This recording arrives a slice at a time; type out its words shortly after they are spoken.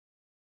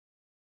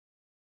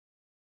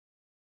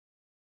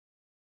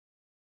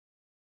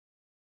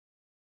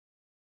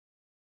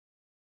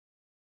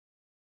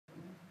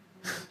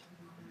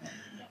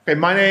Okay,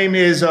 my name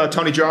is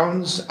Tony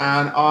Jones,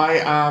 and I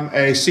am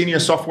a senior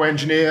software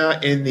engineer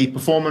in the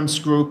performance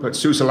group at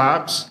SUSE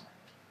Labs.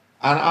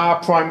 And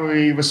our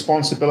primary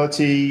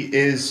responsibility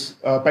is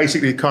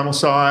basically kernel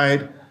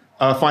side,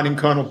 finding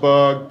kernel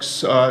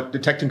bugs,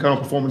 detecting kernel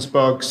performance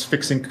bugs,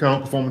 fixing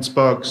kernel performance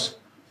bugs,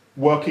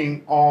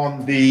 working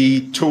on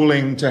the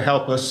tooling to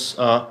help us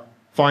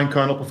find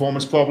kernel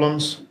performance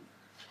problems.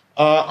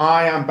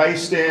 I am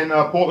based in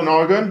Portland,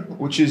 Oregon,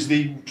 which is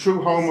the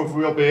true home of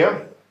real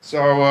beer.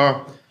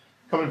 So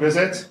come and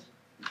visit.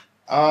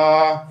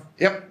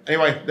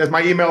 Anyway, there's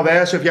my email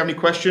there. So if you have any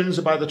questions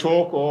about the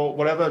talk or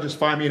whatever, just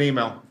fire me an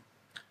email.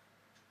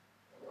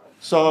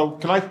 So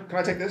can I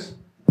take this?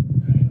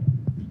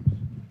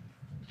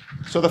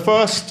 So the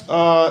first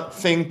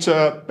thing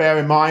to bear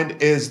in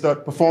mind is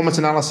that performance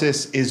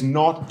analysis is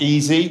not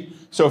easy.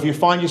 So if you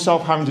find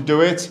yourself having to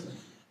do it,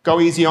 go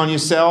easy on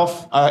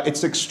yourself.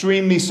 It's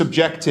extremely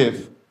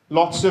subjective.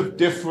 Lots of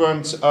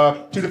different,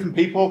 two different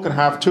people can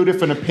have two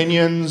different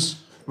opinions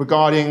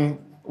regarding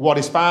what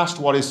is fast,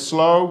 what is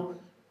slow.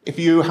 If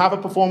you have a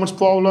performance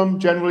problem,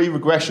 generally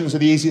regressions are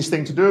the easiest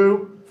thing to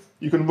do.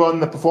 You can run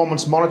the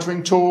performance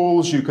monitoring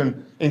tools. You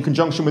can, in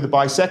conjunction with the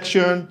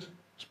bisection,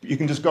 you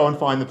can just go and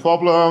find the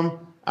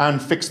problem and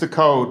fix the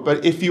code.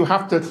 But if you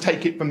have to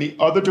take it from the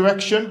other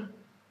direction,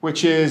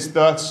 which is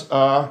that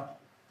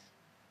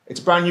it's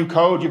brand new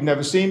code you've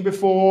never seen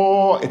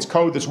before, it's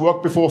code that's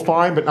worked before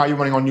fine, but now you're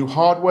running on new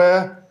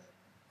hardware,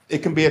 it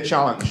can be a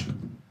challenge.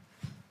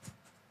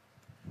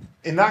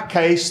 In that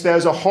case,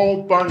 there's a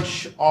whole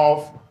bunch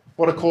of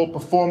what are called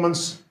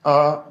performance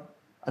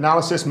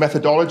analysis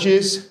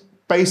methodologies.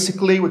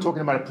 Basically, we're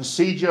talking about a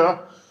procedure,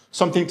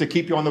 something to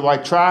keep you on the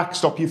right track,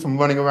 stop you from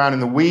running around in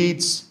the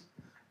weeds.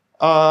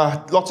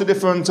 Lots of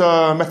different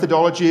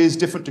methodologies,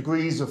 different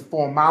degrees of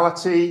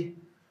formality.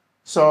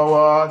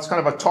 So it's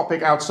kind of a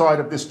topic outside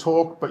of this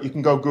talk, but you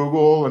can go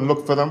Google and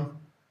look for them.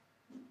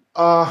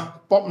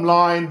 Bottom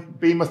line,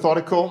 be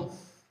methodical.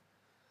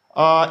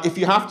 If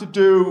you have to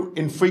do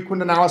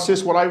infrequent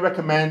analysis, what I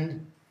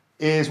recommend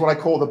is what I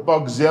call the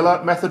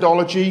Bugzilla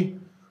methodology,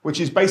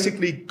 which is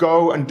basically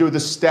go and do the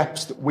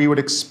steps that we would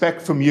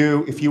expect from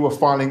you if you were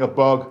filing a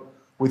bug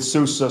with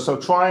SUSE. So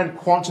try and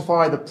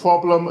quantify the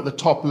problem at the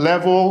top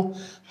level.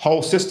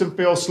 Whole system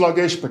feels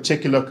sluggish,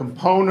 particular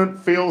component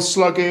feels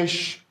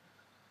sluggish.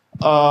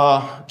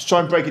 Just try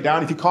and break it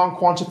down. If you can't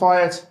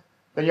quantify it,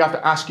 then you have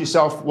to ask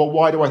yourself, well,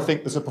 why do I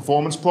think there's a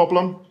performance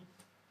problem?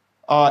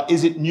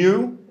 Is it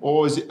new,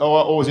 or is it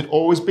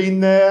always been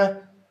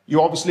there?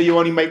 You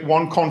only make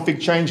one config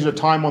change at a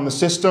time on the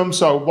system,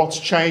 so what's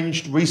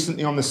changed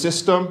recently on the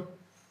system?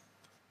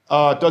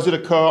 Does it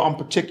occur on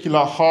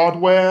particular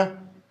hardware,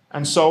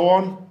 and so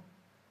on?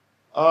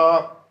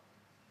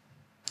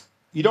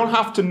 You don't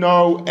have to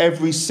know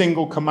every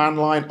single command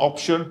line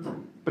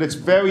option, but it's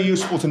very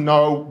useful to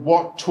know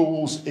what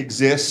tools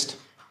exist.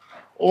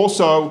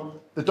 Also,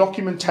 the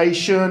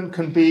documentation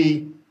can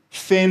be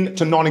thin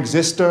to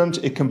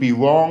non-existent, it can be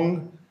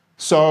wrong.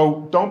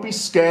 So don't be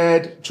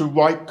scared to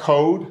write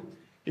code.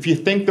 If you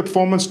think the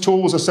performance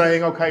tools are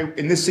saying, okay,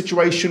 in this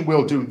situation,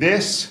 we'll do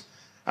this,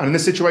 and in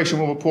this situation,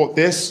 we'll report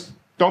this,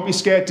 don't be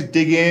scared to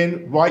dig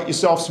in, write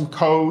yourself some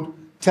code,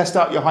 test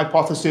out your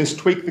hypothesis,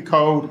 tweak the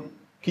code,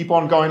 keep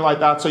on going like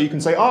that, so you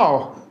can say,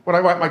 oh, when I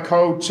write my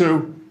code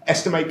to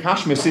estimate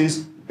cache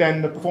misses,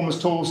 then the performance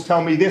tools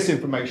tell me this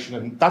information,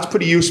 and that's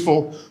pretty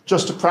useful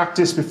just to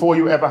practice before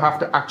you ever have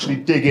to actually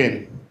dig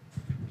in.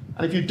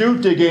 And if you do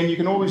dig in, you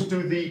can always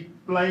do the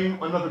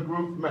blame another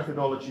group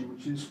methodology,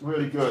 which is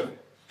really good.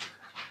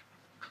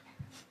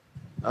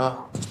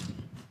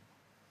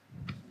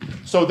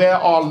 So there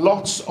are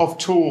lots of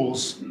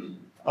tools.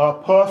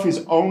 Perf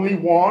is only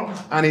one,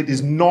 and it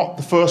is not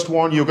the first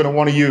one you're going to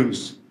want to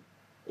use.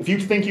 If you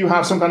think you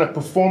have some kind of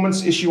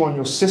performance issue on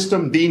your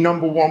system, the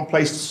number one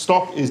place to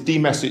stop is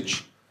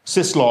dmessage,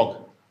 syslog.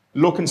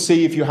 Look and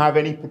see if you have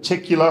any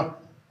particular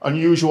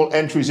unusual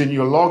entries in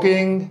your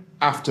logging.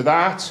 After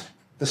that,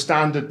 the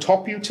standard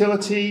top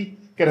utility,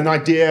 get an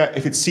idea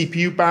if it's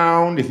CPU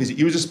bound, if it's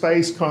user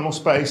space, kernel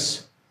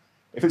space.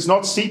 If it's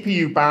not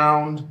CPU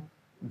bound,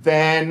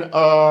 then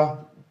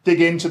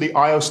dig into the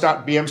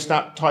IOStat,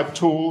 VMstat type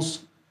tools,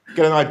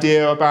 get an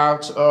idea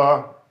about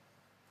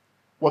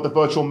what the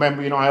virtual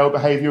memory and I/O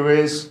behavior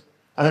is.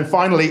 And then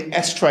finally,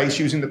 strace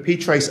using the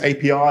ptrace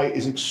API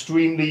is an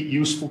extremely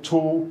useful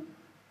tool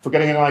for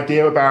getting an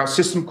idea about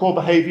system call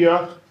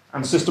behavior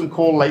and system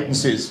call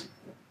latencies.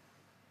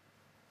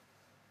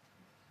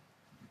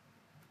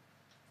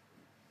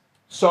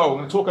 So I'm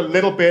going to talk a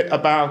little bit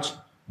about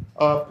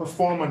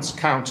performance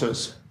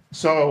counters.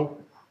 So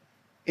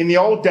in the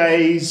old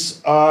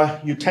days,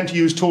 you tend to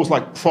use tools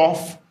like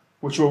Perf,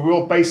 which are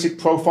real basic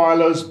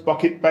profilers,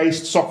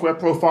 bucket-based software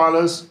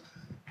profilers.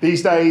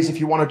 These days, if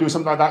you want to do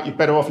something like that, you're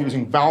better off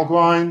using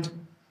Valgrind.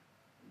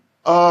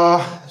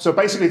 So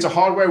basically, it's a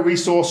hardware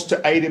resource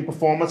to aid in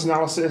performance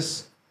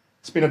analysis.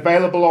 It's been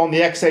available on the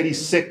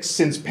x86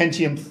 since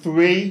Pentium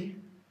 3.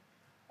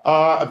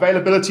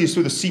 Availability is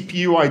through the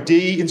CPU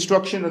ID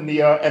instruction and the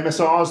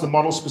MSRs, the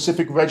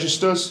model-specific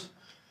registers.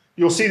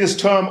 You'll see this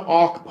term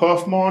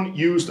arc-perfmon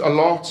used a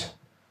lot.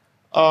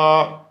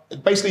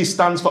 It basically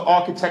stands for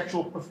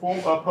architectural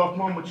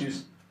perfmon, which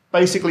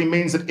basically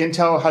means that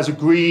Intel has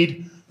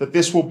agreed that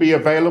this will be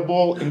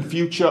available in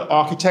future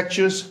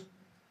architectures.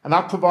 And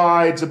that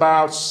provides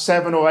about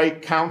 7 or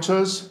 8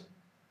 counters.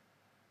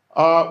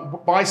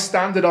 By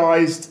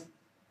standardized,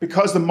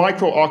 because the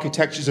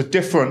microarchitectures are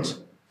different,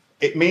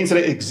 it means that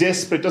it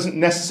exists, but it doesn't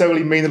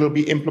necessarily mean that it'll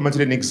be implemented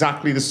in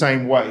exactly the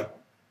same way.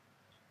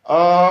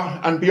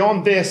 And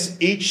beyond this,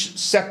 each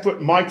separate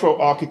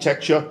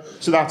microarchitecture,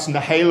 so that's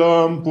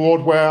Nehalem,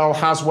 Broadwell,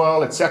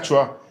 Haswell,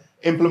 etc.,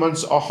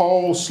 implements a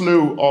whole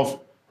slew of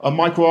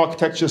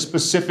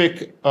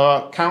microarchitecture-specific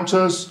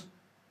counters.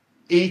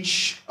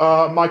 Each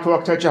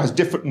microarchitecture has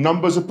different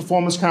numbers of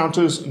performance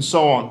counters, and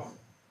so on.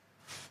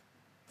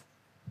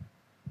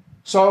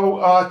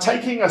 So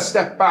taking a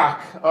step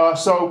back,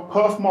 so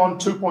perfmon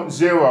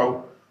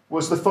 2.0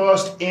 was the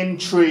first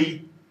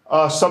in-tree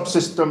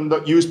subsystem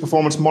that used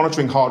performance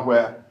monitoring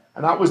hardware.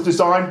 And that was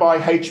designed by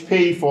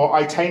HP for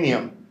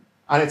Itanium.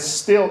 And it's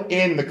still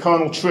in the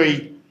kernel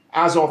tree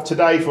as of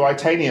today for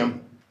Itanium.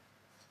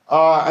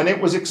 And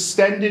it was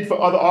extended for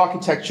other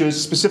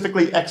architectures,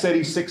 specifically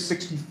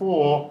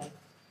x86-64,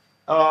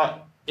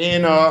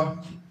 in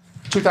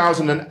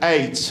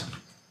 2008.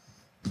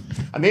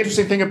 And the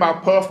interesting thing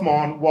about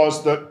perfmon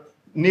was that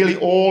nearly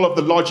all of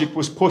the logic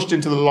was pushed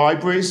into the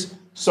libraries.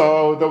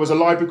 So there was a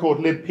library called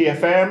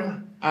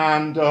libpfm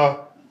and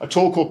a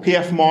tool called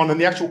pfmon,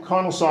 and the actual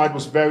kernel side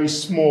was very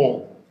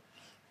small.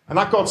 And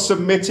that got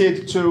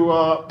submitted to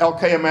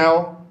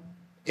LKML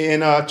in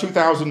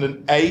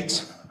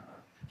 2008.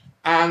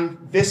 And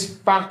this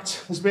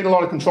fact, there's been a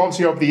lot of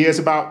controversy over the years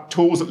about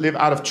tools that live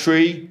out of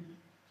tree.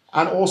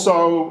 And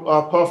also,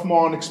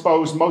 perfmon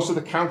exposed most of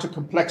the counter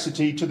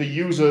complexity to the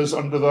users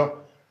under the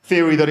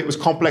theory that it was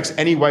complex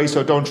anyway,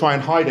 so don't try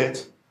and hide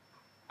it.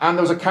 And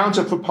there was a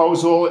counter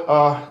proposal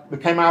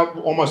that came out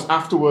almost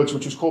afterwards,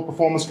 which was called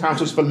Performance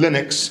Counters for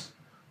Linux,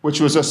 which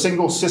was a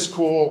single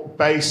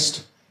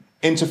syscall-based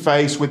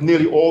interface with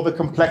nearly all the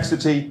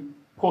complexity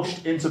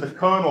pushed into the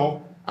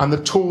kernel, and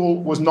the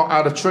tool was not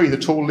out of tree. The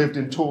tool lived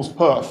in tools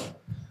perf.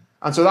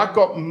 And so that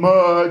got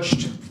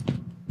merged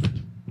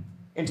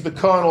into the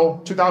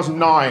kernel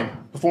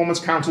 2009, Performance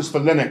Counters for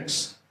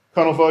Linux,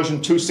 kernel version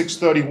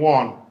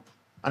 2.631.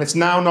 And it's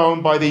now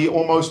known by the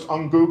almost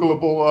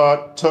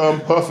ungoogleable term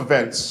perf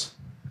events.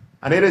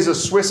 And it is a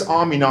Swiss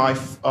Army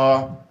knife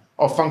of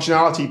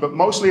functionality, but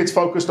mostly it's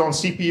focused on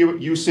CPU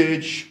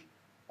usage,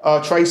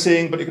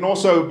 tracing, but it can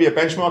also be a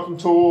benchmarking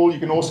tool. You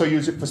can also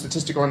use it for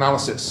statistical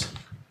analysis.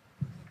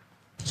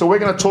 So we're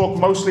going to talk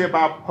mostly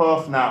about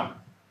perf now.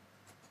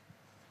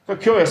 So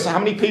curious, how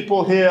many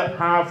people here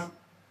have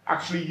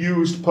actually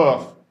used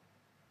perf?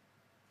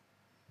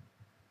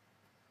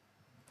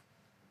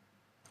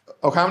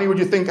 Oh, how many of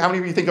you think are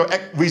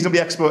reasonably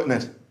expert in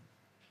it?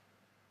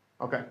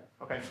 Okay,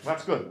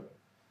 that's good.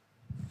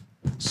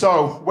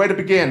 So, where to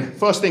begin?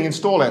 First thing,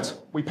 install it.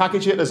 We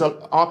package it as an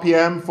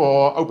RPM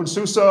for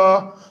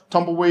openSUSE,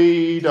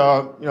 Tumbleweed,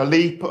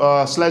 Leap,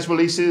 SLES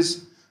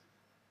releases.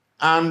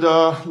 And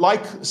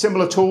like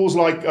similar tools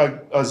like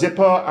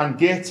Zipper and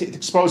Git, it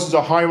exposes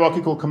a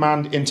hierarchical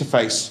command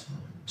interface.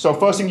 So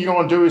first thing you're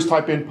going to do is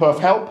type in perf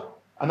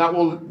help, and that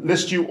will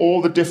list you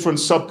all the different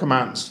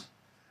subcommands.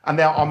 And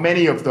there are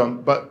many of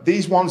them, but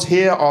these ones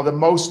here are the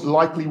most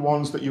likely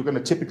ones that you're going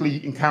to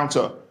typically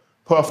encounter.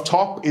 Perf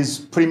top is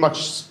pretty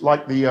much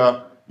like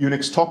the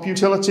Unix top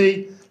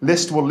utility.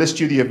 List will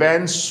list you the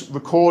events.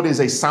 Record is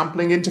a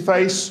sampling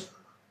interface.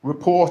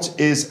 Report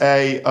is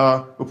a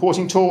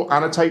reporting tool.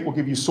 Annotate will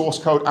give you source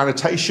code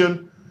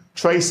annotation.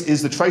 Trace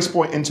is the trace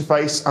point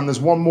interface. And there's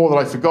one more that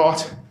I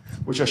forgot,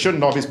 which I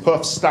shouldn't have, is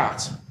perf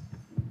stat,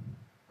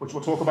 which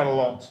we'll talk about a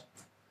lot.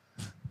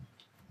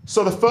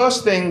 So the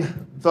first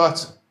thing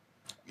that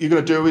you're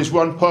going to do is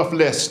run perf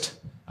list.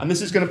 And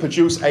this is going to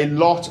produce a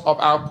lot of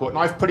output. And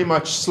I've pretty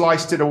much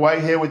sliced it away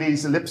here with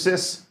these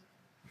ellipses.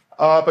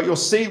 But you'll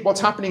see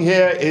what's happening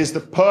here is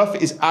that perf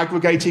is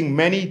aggregating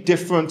many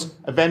different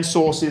event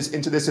sources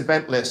into this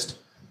event list.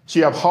 So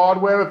you have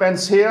hardware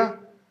events here,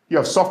 you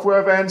have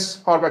software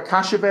events, hardware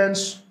cache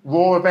events,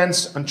 raw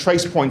events, and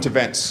trace point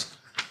events.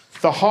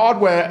 The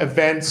hardware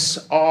events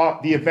are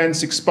the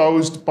events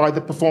exposed by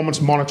the performance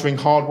monitoring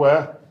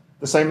hardware,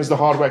 the same as the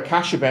hardware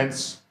cache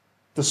events.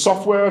 The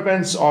software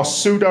events are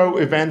pseudo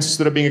events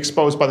that are being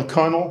exposed by the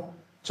kernel.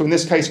 So in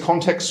this case,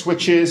 context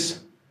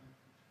switches.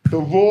 The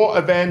raw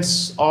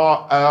events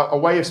are a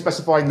way of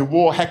specifying the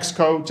raw hex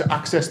code to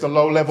access the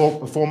low-level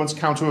performance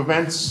counter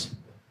events.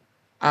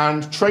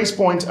 And trace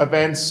point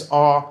events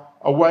are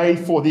a way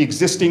for the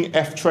existing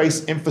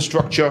ftrace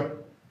infrastructure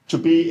to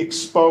be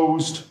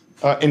exposed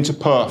into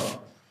perf.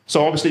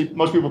 So obviously,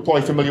 most people are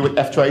probably familiar with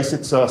ftrace.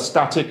 It's a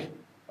static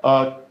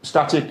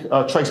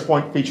trace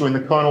point feature in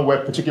the kernel where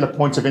particular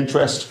points of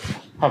interest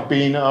have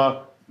been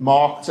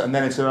marked, and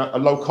then it's a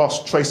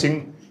low-cost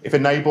tracing, if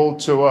enabled,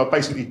 to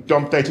basically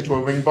dump data to a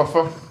ring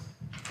buffer.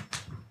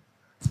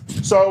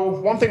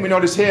 So one thing we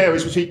notice here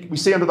is we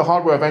see under the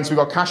hardware events, we've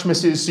got cache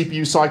misses,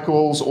 CPU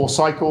cycles, or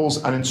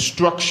cycles, and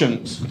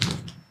instructions.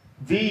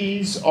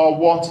 These are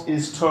what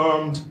is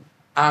termed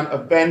an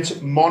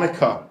event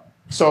moniker.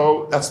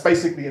 So that's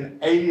basically an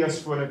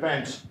alias for an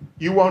event.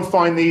 You won't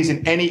find these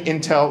in any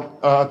Intel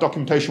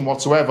documentation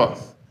whatsoever.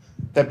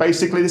 They're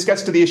basically, this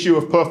gets to the issue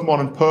of perfmon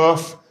and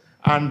perf,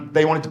 and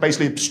they wanted to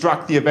basically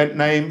abstract the event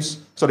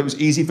names so that it was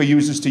easy for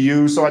users to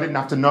use, so I didn't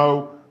have to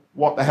know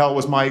what the hell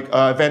was my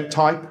event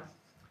type.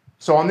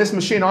 So on this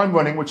machine I'm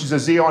running, which is a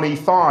Xeon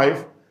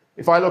E5,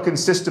 if I look in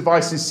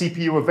sysdevices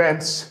CPU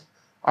events,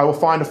 I will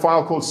find a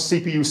file called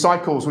CPU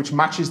cycles, which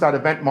matches that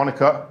event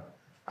moniker.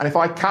 And if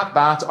I cat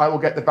that, I will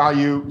get the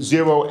value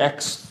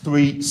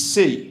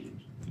 0x3c.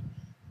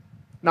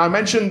 Now I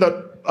mentioned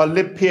that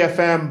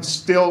libpfm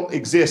still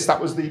exists. That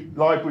was the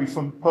library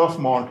from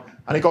perfmon.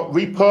 And it got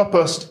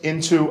repurposed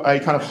into a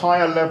kind of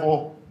higher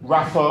level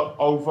wrapper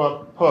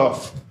over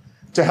perf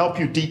to help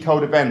you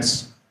decode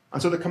events.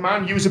 And so the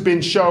command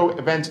userbin show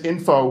event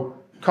info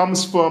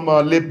comes from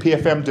a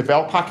libpfm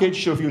devel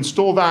package. So if you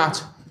install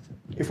that,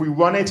 if we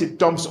run it, it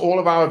dumps all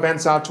of our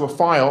events out to a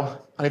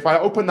file. And if I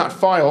open that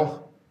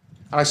file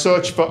and I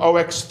search for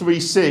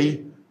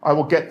OX3C, I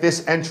will get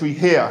this entry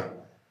here.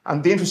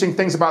 And the interesting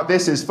things about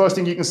this is, first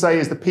thing you can say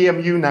is the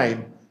PMU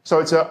name. So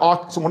it's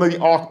one of the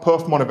ARC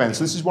perfmon events.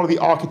 This is one of the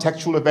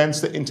architectural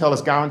events that Intel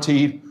has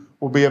guaranteed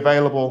will be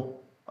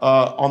available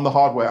on the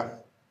hardware.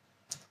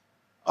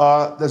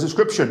 There's a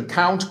description,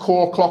 count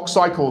core clock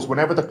cycles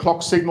whenever the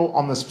clock signal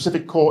on the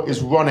specific core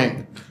is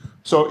running.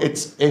 So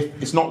if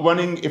it's not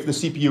running if the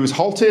CPU is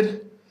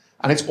halted,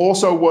 and it's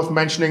also worth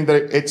mentioning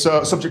that it's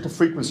subject to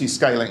frequency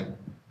scaling.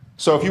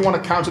 So if you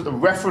want to count at the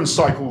reference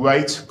cycle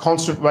rate,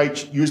 constant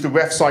rate, use the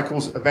ref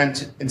cycles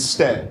event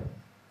instead.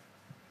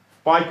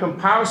 By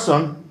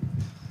comparison,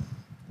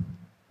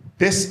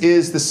 this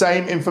is the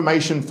same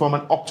information from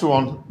an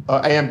Opteron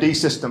AMD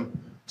system.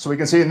 So we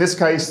can see in this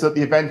case that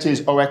the event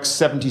is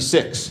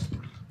OX76.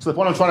 So the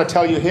point I'm trying to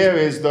tell you here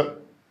is that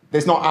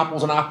there's not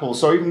apples and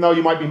apples. So even though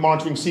you might be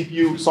monitoring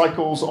CPU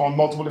cycles on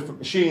multiple different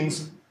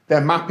machines,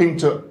 they're mapping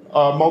to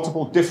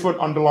multiple different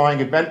underlying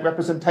event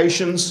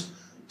representations.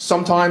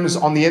 Sometimes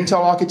on the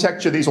Intel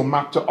architecture, these will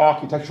map to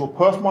architectural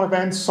perfmon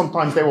events.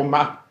 Sometimes they will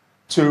map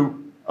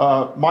to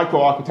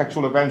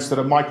microarchitectural events that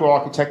are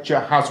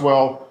microarchitecture,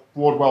 Haswell,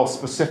 Broadwell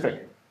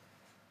specific.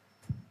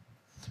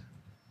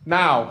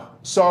 Now,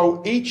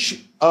 so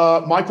each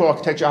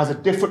microarchitecture has a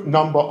different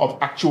number of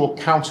actual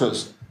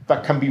counters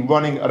that can be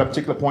running at a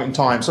particular point in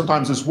time.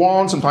 Sometimes there's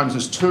 1, sometimes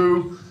there's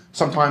 2,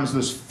 sometimes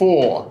there's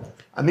 4.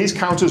 And these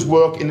counters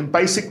work in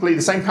basically,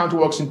 the same counter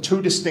works in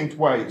 2 distinct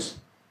ways.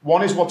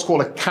 One is what's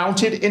called a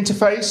counted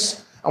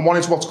interface, and one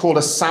is what's called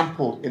a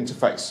sampled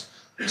interface.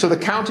 So the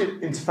counted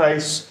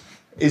interface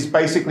is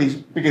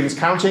basically begins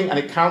counting, and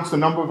it counts the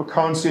number of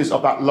occurrences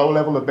of that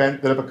low-level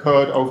event that have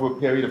occurred over a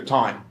period of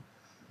time.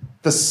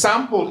 The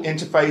sampled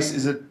interface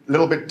is a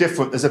little bit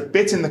different. There's a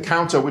bit in the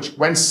counter which,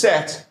 when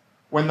set,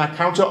 when that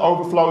counter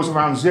overflows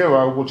around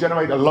 0, will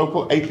generate a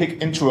local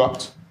APIC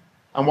interrupt.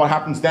 And what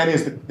happens then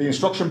is that the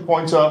instruction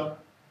pointer,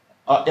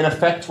 in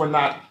effect, when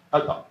that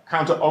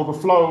counter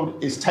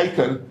overflowed, is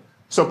taken.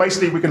 So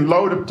basically, we can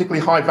load a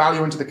particularly high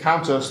value into the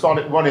counter, start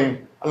it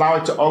running, allow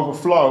it to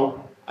overflow,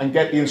 and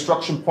get the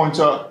instruction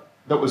pointer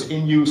that was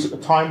in use at the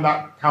time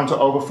that counter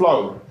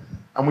overflowed.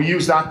 And we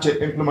use that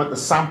to implement the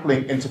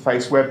sampling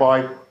interface,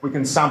 whereby we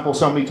can sample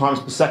so many times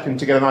per second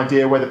to get an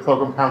idea where the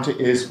program counter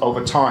is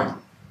over time.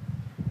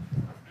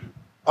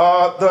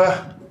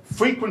 The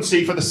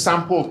frequency for the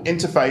sampled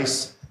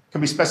interface can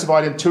be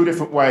specified in 2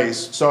 different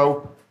ways.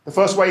 So the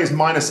first way is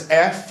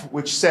 -f,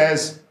 which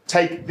says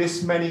take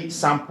this many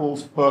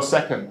samples per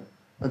second.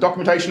 The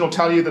documentation will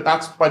tell you that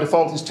that's by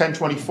default is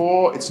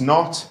 1024. It's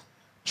not.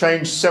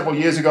 Changed several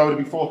years ago to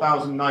be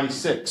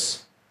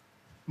 4096.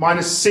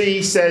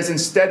 -c says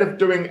instead of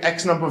doing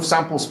X number of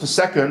samples per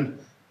second,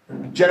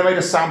 generate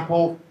a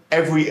sample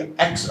every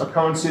X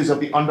occurrences of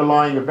the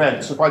underlying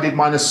event. So if I did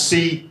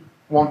 -c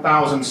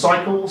 1000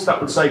 cycles, that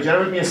would say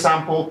generate me a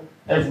sample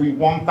every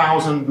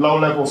 1000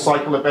 low-level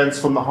cycle events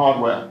from the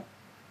hardware.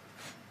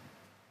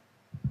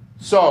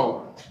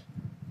 So,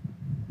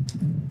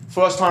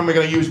 first time we're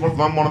going to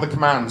run one of the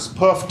commands,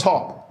 perf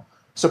top.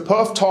 So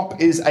perf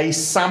top is a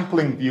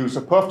sampling view.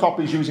 So perf top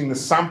is using the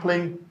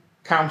sampling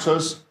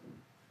counters,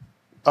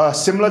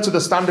 similar to the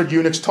standard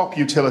Unix top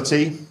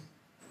utility.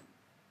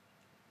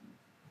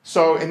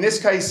 So in this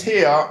case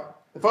here,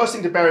 the first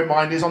thing to bear in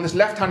mind is on this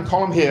left-hand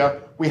column here,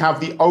 we have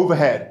the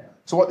overhead.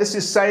 So what this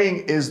is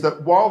saying is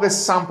that while this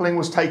sampling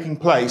was taking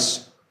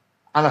place,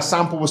 and a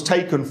sample was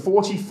taken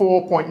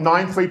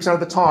 44.93% of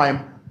the time,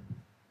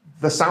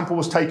 the sample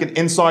was taken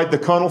inside the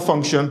kernel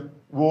function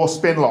raw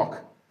spin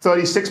lock.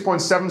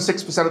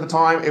 36.76% of the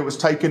time, it was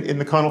taken in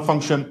the kernel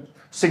function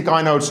sync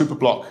inode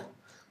superblock.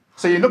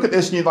 So you look at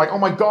this and you're like,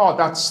 oh my God,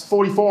 that's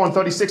 44 and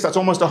 36, that's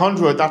almost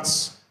 100,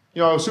 that's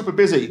super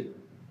busy.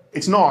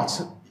 It's not.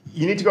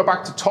 You need to go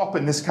back to top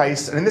in this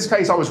case. And in this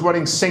case, I was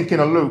running sync in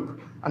a loop.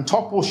 And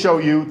top will show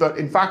you that,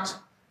 in fact,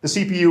 the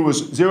CPU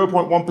was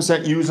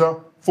 0.1% user,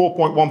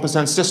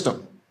 4.1%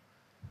 system.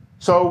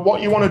 So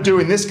what you want to do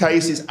in this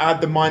case is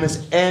add the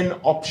 -n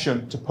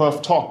option to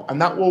perf top,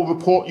 and that will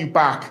report you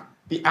back,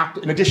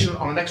 in addition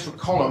on an extra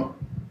column,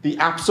 the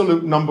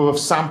absolute number of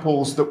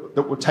samples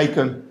that were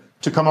taken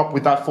to come up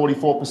with that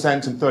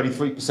 44% and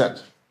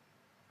 33%.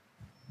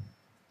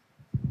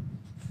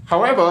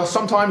 However,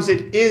 sometimes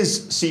it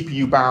is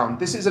CPU bound.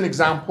 This is an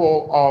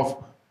example of,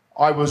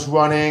 I was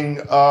running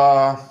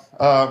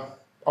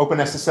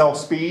openSSL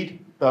speed,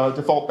 the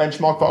default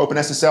benchmark for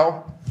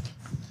openSSL,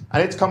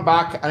 and it's come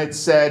back and it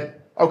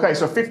said, okay,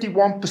 so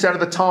 51% of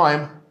the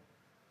time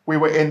we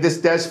were in this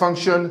des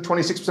function,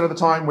 26% of the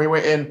time we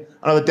were in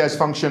another des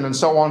function, and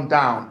so on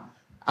down.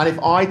 And if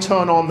I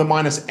turn on the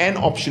 -n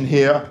option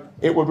here,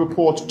 it would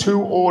report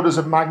 2 orders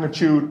of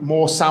magnitude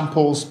more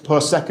samples per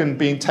second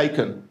being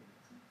taken.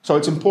 So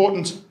it's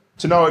important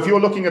to know, if you're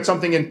looking at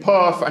something in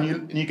perf and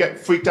you get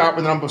freaked out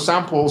with the number of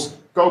samples,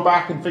 go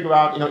back and figure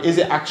out, is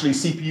it actually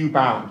CPU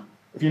bound?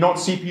 If you're not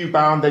CPU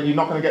bound, then you're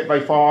not going to get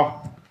very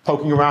far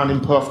poking around in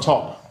perf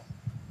top.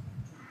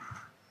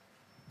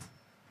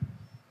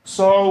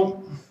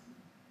 So,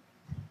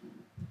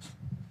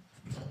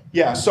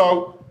 yeah,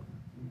 so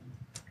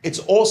it's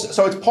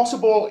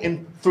possible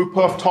through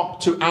perf top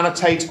to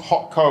annotate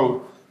hot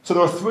code. So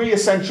there are 3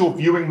 essential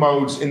viewing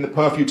modes in the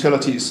perf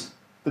utilities.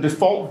 The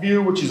default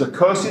view, which is a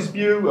curses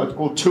view,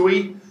 called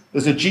TUI.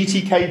 There's a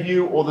GTK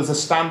view, or there's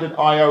a standard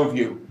IO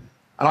view.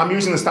 And I'm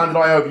using the standard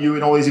IO view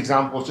in all these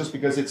examples just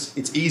because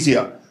it's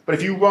easier. But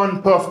if you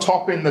run perf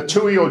top in the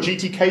TUI or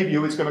GTK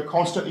view, it's going to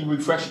constantly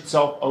refresh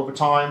itself over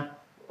time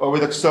or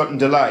with a certain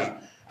delay.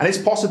 And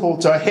it's possible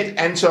to hit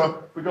enter.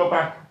 If we go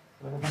back.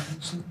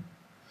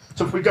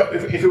 So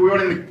if we were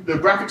running the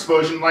graphics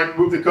version, like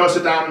move the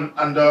cursor down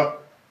and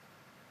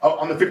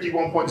on the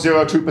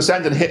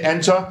 51.02% and hit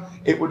enter,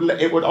 it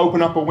would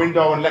open up a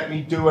window and let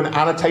me do an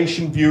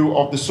annotation view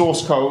of the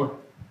source code.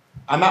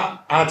 And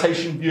that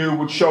annotation view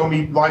would show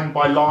me line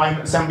by line,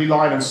 assembly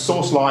line and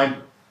source line,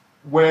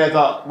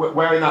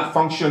 where in that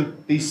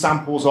function these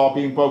samples are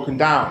being broken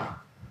down.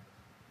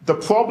 The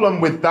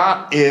problem with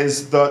that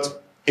is that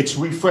it's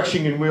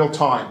refreshing in real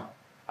time.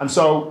 And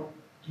so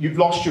you've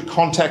lost your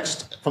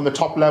context from the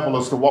top level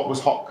as to what was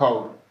hot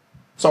code.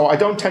 So I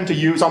don't tend to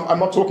use, I'm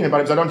not talking about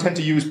it because I don't tend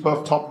to use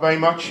perf top very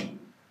much.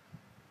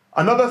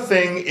 Another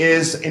thing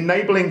is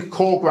enabling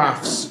call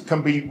graphs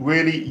can be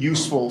really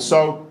useful.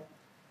 So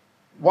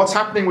what's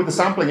happening with the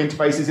sampling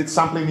interface is it's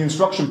sampling the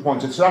instruction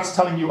pointer. So that's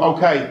telling you,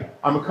 okay,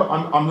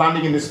 I'm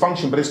landing in this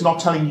function, but it's not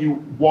telling you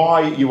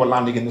why you are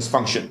landing in this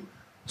function.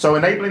 So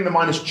enabling the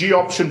 -g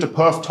option to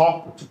perf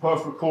top, to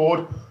perf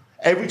record,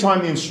 every time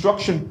the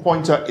instruction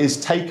pointer is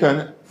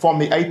taken from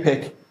the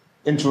APIC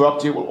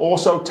interrupt, it will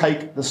also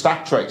take the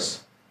stack trace.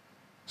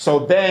 So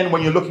then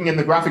when you're looking in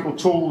the graphical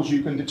tools,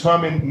 you can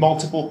determine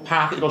multiple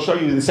paths. It'll show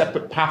you the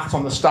separate paths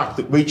on the stack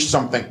that reach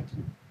something.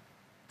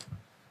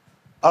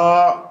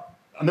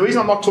 And the reason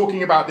I'm not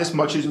talking about this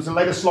much is there's a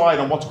later slide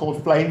on what's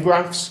called flame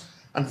graphs.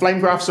 And flame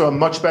graphs are a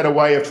much better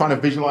way of trying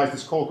to visualize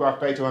this call graph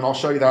data, and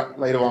I'll show you that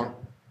later on.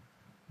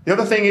 The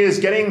other thing is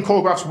getting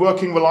call graphs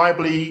working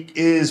reliably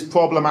is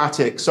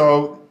problematic.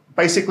 So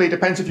basically, it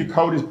depends if your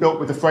code is built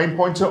with a frame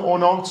pointer or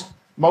not.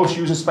 Most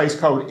user space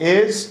code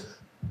is.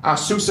 Our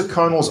SUSE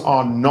kernels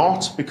are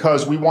not,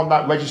 because we want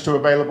that register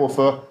available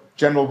for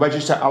general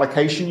register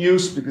allocation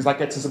use, because that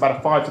gets us about a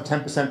 5 to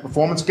 10%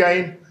 performance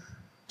gain.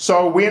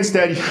 So we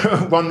instead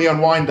run the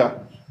unwinder,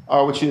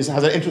 which has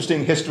an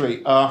interesting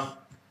history.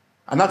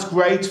 And that's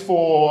great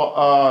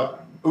for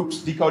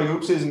decoding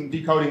oopses and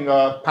decoding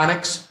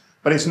panics,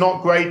 but it's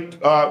not great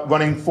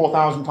running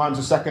 4,000 times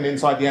a second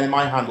inside the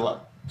NMI handler.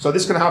 So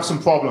this can have some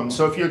problems.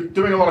 So if you're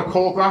doing a lot of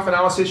call graph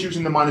analysis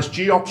using the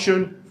 -g option,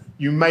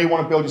 you may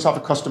want to build yourself a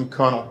custom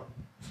kernel.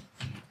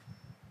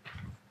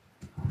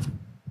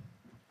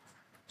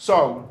 So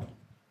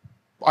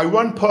I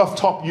run perf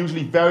top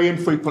usually very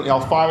infrequently.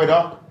 I'll fire it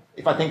up.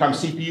 If I think I'm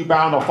CPU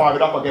bound, I'll fire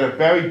it up. I'll get a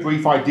very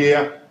brief idea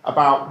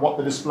about what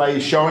the display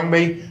is showing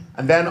me.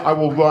 And then I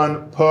will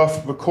run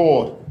perf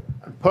record.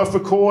 And perf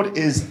record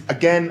is,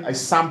 again, a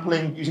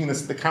sampling using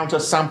the counter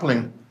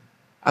sampling.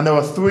 And there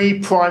are 3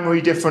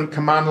 primary different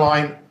command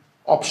line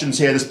options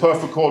here. There's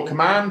perf record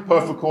command,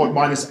 perf record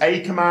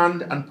 -a command,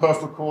 and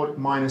perf record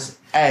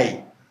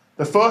 -a.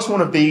 The first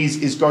one of these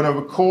is going to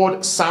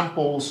record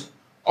samples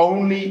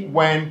only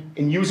when,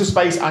 in user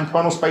space and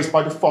kernel space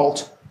by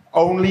default,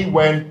 only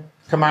when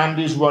command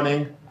is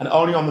running and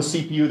only on the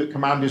CPU that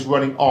command is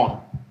running on.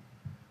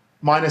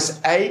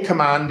 -a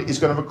command is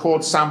going to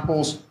record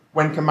samples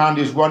when command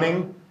is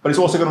running, but it's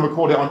also going to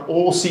record it on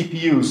all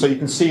CPUs, so you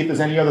can see if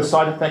there's any other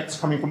side effects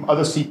coming from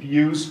other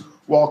CPUs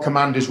while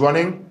command is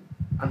running.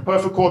 And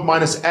perf record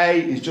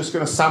 -a is just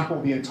going to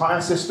sample the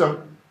entire system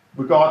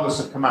regardless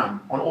of command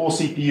on all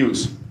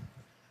CPUs.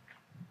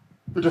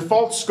 The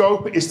default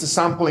scope is to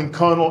sample in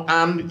kernel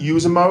and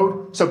user mode.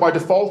 So by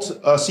default,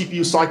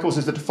 CPU cycles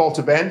is the default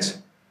event.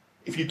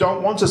 If you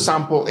don't want to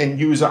sample in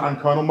user and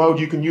kernel mode,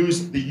 you can use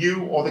the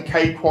U or the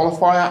K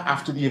qualifier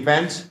after the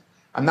event,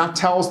 and that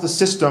tells the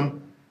system,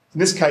 in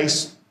this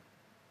case,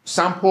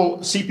 sample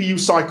CPU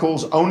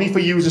cycles only for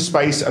user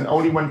space and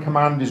only when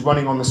command is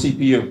running on the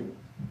CPU.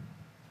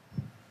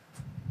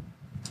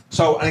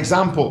 So an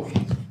example.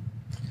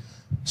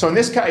 So in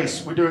this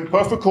case, we're doing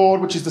perf record,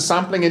 which is the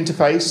sampling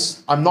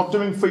interface. I'm not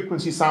doing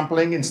frequency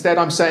sampling. Instead,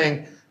 I'm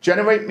saying,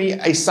 generate me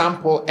a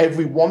sample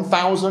every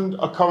 1,000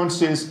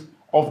 occurrences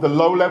of the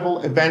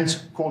low-level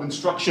event called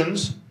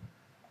instructions,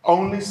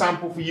 only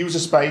sample for user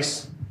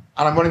space,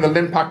 and I'm running the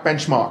linpack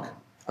benchmark.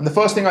 And the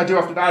first thing I do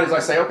after that is I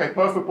say, okay,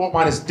 perf report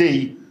minus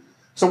D.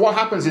 So what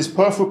happens is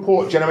perf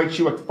report generates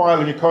you a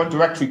file in your current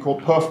directory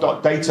called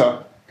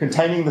perf.data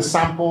containing the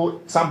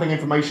sampling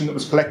information that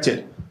was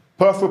collected.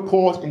 Perf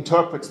report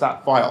interprets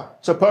that file.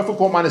 So perf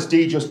report minus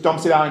D just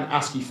dumps it out in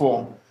ASCII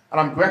form. And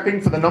I'm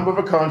grepping for the number of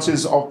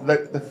occurrences of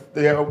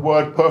the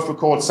word perf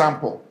record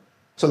sample.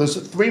 So there's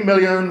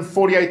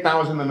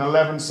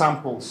 3,048,011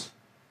 samples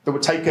that were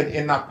taken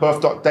in that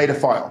perf.data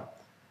file.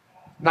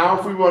 Now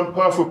if we run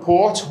perf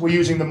report, we're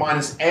using the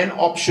 -n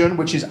option,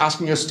 which is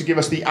asking us to give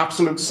us the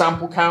absolute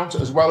sample count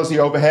as well as the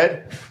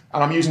overhead.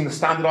 And I'm using the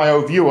standard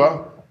I/O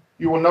viewer.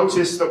 You will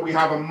notice that we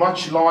have a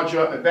much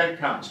larger event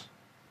count.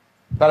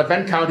 That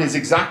event count is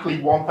exactly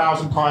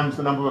 1,000 times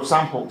the number of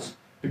samples,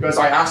 because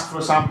I asked for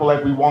a sample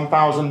every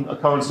 1,000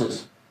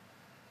 occurrences.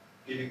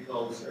 Getting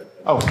closer.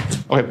 Oh,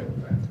 okay.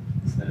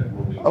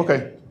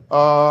 Okay.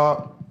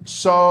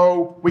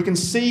 So we can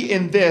see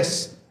in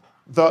this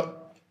that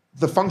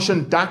the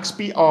function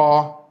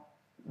daxbr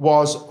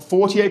was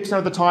 48%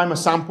 of the time a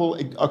sample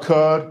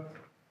occurred.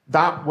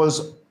 That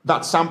was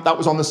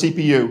on the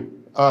CPU.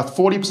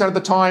 40% of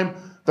the time,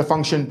 the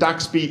function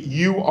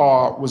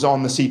daxbur was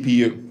on the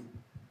CPU.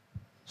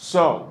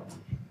 So,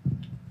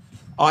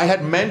 I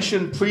had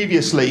mentioned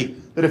previously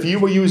that if you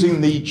were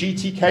using the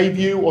GTK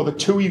view or the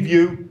TUI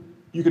view,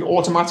 you could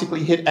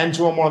automatically hit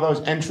enter on one of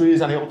those entries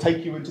and it will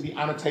take you into the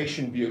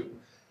annotation view.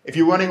 If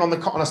you're running on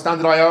a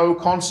standard I/O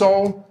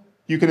console,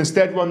 you can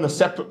instead run the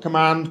separate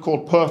command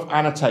called perf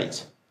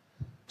annotate.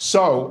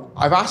 So,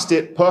 I've asked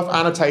it, perf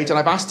annotate, and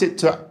I've asked it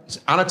to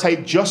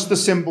annotate just the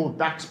symbol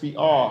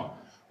daxbr,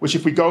 which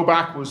if we go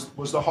back was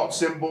the hot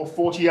symbol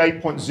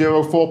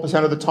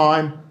 48.04% of the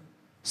time.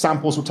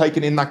 Samples were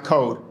taken in that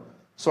code.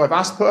 So I've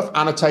asked perf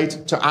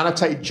annotate to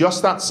annotate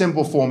just that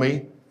symbol for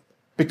me.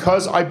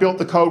 Because I built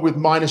the code with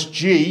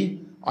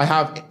 -G, I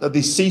have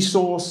the C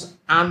source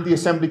and the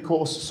assembly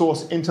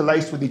source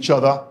interlaced with each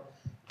other.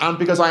 And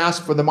because I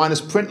asked for the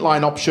 -print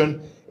line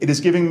option, it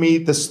is giving me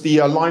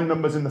the line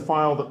numbers in the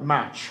file that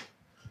match.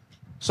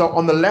 So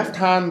on the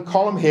left-hand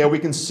column here, we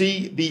can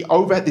see the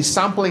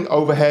sampling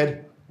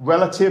overhead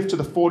relative to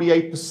the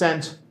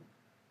 48%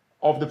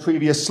 of the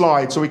previous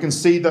slide. So we can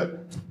see that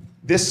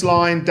this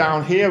line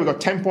down here, we've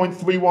got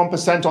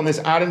 10.31% on this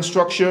add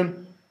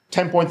instruction,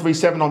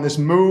 10.37 on this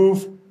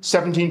move,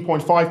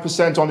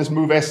 17.5% on this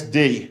move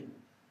SD.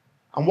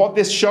 And what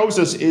this shows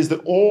us is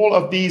that all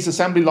of these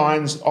assembly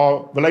lines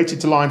are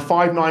related to line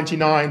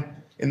 599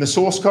 in the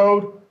source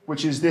code,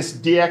 which is this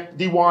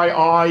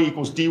DYI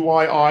equals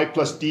DYI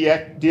plus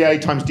DA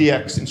times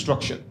DX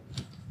instruction.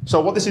 So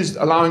what this is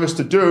allowing us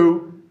to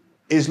do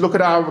is look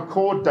at our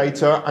record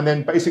data and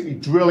then basically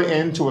drill it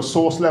into a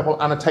source level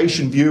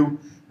annotation view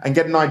and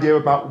get an idea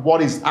about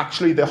what is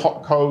actually the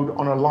hot code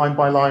on a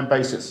line-by-line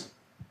basis.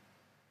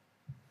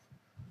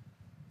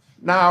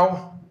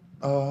 Now,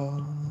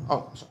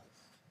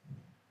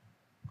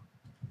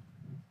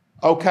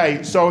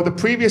 okay, so the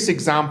previous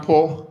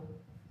example,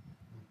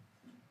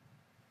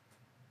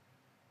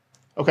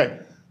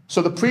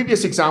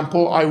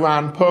 I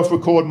ran perf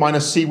record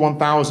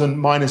 -C1000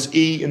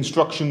 -E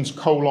instructions :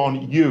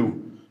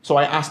 U. So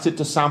I asked it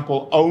to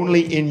sample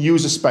only in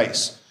user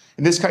space.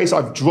 In this case,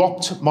 I've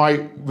dropped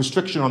my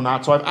restriction on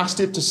that. So I've asked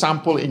it to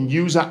sample in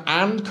user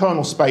and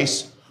kernel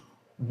space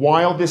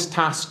while this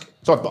task,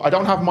 so I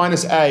don't have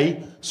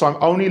 -A, so I'm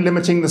only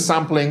limiting the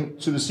sampling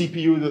to the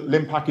CPU that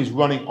linpack is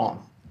running on.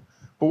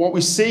 But what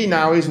we see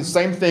now is the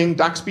same thing,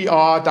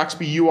 daxbr,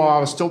 daxbur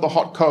are still the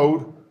hot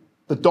code.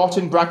 The dot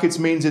in brackets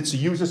means it's a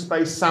user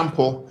space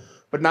sample,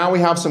 but now we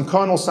have some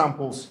kernel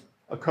samples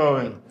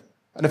occurring.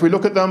 And if we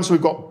look at them, so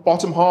we've got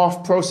bottom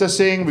half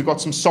processing, we've got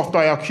some soft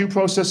IRQ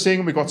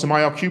processing, we've got some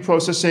IRQ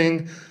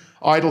processing,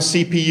 idle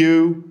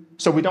CPU.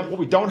 So what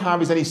we don't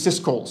have is any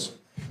syscalls,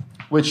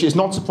 which is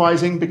not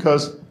surprising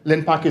because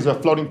linpack is a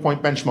floating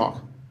point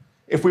benchmark.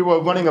 If we were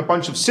running a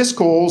bunch of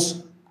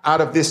syscalls out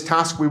of this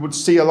task, we would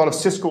see a lot of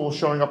syscalls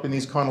showing up in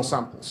these kernel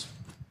samples.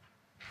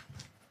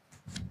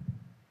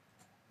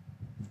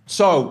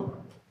 So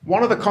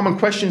one of the common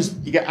questions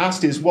you get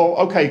asked is, well,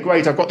 okay,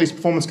 great, I've got these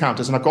performance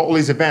counters and I've got all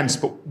these events,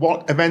 but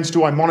what events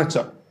do I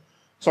monitor?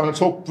 So I'm going to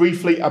talk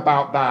briefly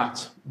about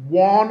that.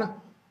 One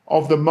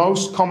of the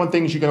most common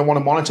things you're going to want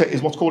to monitor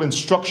is what's called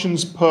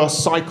instructions per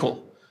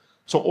cycle.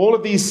 So all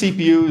of these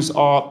CPUs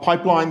are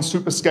pipeline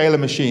superscalar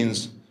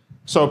machines.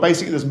 So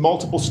basically there's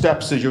multiple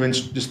steps as you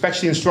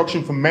dispatch the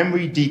instruction from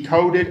memory,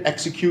 decode it,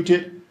 execute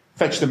it,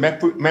 fetch the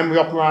memory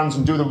operands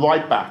and do the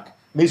write back.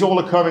 And these are all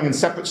occurring in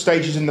separate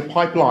stages in the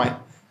pipeline.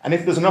 And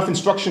if there's enough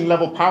instruction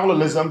level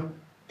parallelism,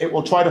 it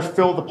will try to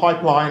fill the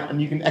pipeline,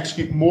 and you can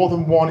execute more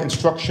than one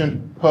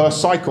instruction per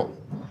cycle.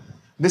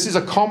 This is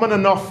a common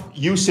enough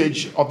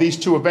usage of these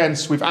two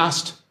events. We've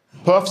asked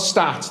perf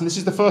stat, and this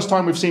is the first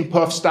time we've seen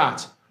perf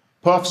stat.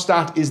 Perf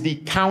stat is the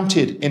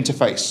counted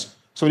interface.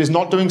 So it is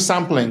not doing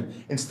sampling.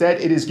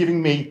 Instead, it is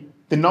giving me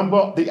the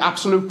number, the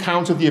absolute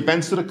count of the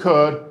events that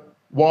occurred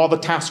while the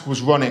task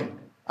was running.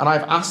 And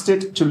I've asked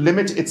it to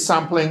limit its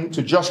sampling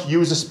to just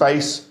user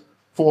space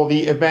for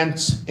the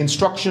events,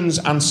 instructions,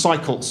 and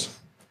cycles.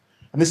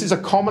 And this is a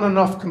common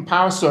enough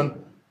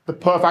comparison that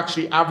Perf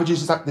actually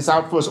averages this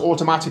out for us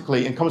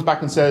automatically and comes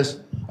back and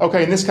says,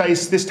 okay, in this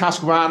case, this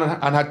task ran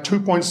and had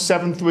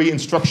 2.73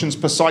 instructions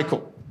per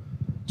cycle.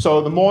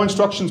 So the more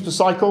instructions per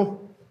cycle,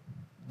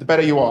 the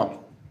better you are.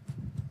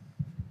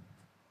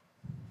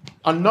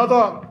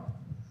 Another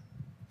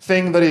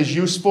thing that is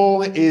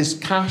useful is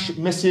cache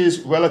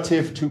misses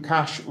relative to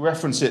cache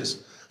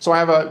references. So I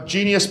have a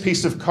genius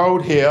piece of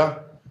code here,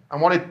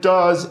 and what it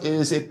does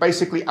is it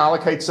basically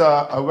allocates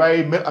an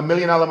array, a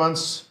million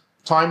elements,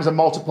 times a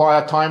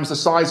multiplier, times the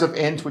size of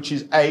int, which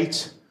is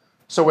 8.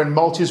 So when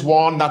mult is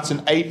 1, that's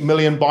an 8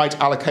 million byte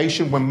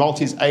allocation. When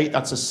mult is 8,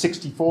 that's a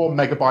 64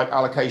 megabyte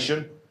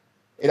allocation.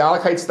 It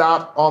allocates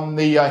that on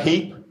the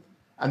heap,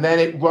 and then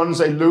it runs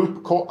a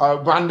loop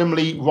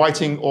randomly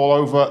writing all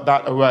over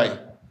that array.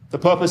 The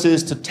purpose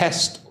is to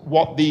test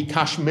what the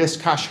cache miss,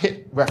 cache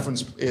hit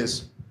reference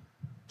is.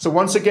 So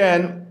once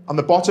again, on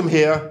the bottom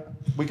here,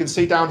 we can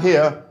see down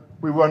here,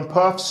 we run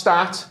perf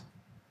stat.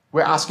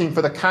 We're asking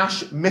for the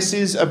cache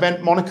misses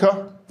event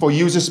moniker for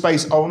user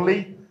space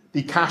only,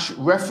 the cache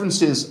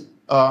references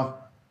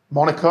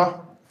moniker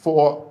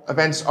for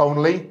events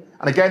only.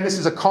 And again, this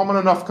is a common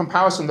enough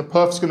comparison that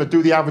perf's going to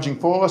do the averaging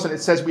for us, and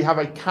it says we have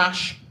a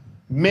cache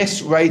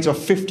miss rate of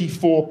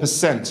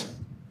 54%.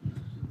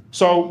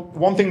 So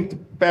one thing to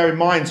bear in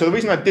mind, so the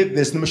reason I did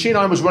this, the machine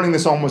I was running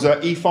this on was a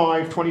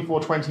E5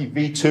 2420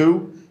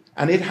 V2,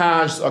 and it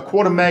has a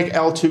 1/4 meg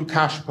L2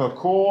 cache per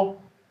core,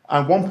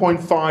 and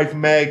 1.5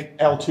 meg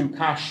L2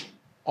 cache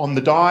on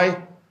the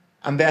die,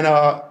 and then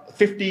a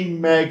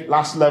 15 meg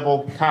last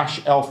level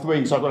cache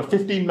L3. So I've got a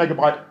 15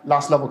 megabyte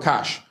last level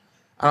cache,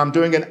 and I'm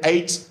doing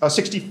a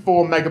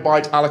 64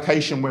 megabyte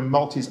allocation when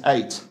mult is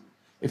 8.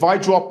 If I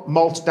drop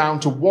mult down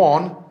to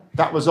 1,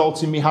 that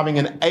results in me having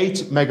an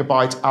 8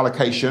 megabyte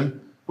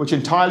allocation, which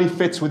entirely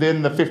fits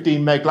within the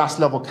 15 meg last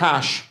level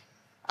cache.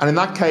 And in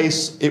that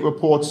case, it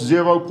reports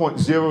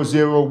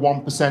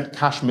 0.001%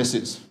 cache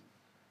misses.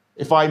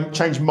 If I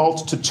change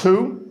mult to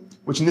 2,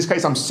 which in this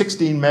case I'm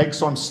 16 meg,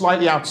 so I'm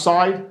slightly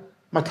outside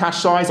my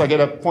cache size, I get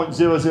a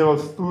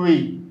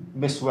 0.003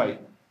 miss rate.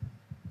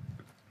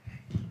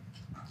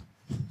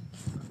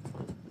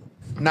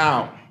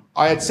 Now,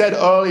 I had said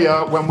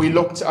earlier when we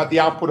looked at the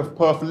output of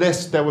perf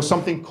list, there was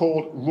something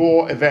called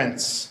raw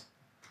events.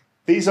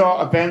 These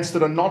are events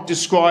that are not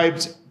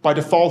described by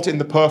default in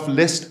the perf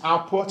list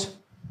output.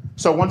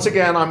 So once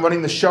again, I'm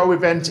running the show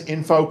event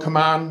info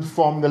command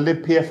from the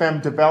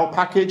libpfm devel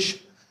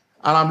package,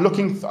 and I'm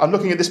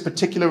looking at this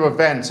particular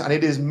event, and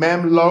it is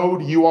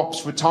memload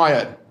uops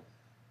retired.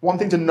 One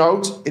thing to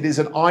note, it is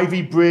an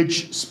Ivy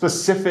Bridge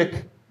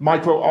specific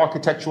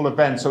microarchitectural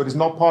event, so it is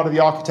not part of the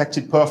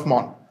architected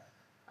perfmon.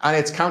 And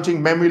it's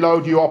counting memory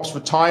load uops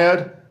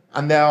retired,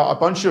 and there are a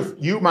bunch of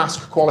umask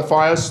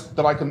qualifiers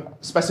that I can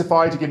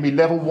specify to give me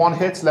level 1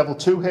 hits, level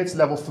 2 hits,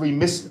 level 3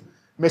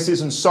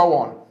 misses, and so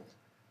on.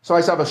 So I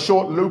just have a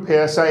short loop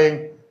here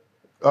saying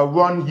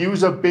run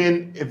user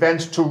bin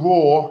event to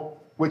raw,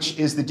 which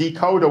is the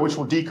decoder, which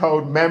will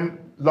decode mem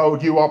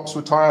load uops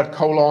retired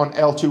colon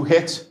L2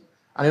 hit,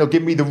 and it'll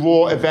give me the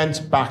raw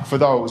event back for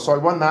those. So I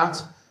run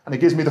that, and it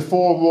gives me the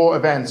 4 raw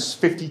events: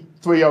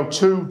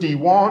 5302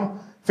 D1,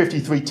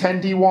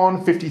 5310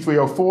 D1,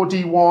 5304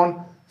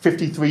 D1,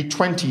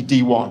 5320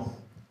 D1.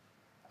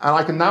 And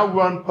I can now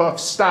run perf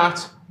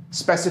stat,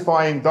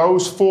 specifying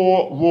those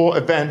 4 raw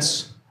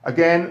events,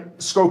 again,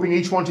 scoping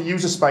each one to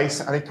user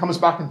space, and it comes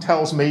back and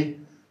tells me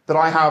that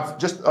I have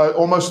just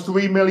almost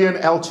 3 million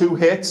L2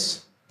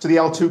 hits to the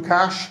L2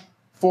 cache,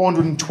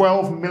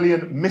 412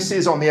 million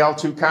misses on the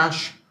L2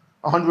 cache,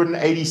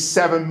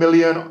 187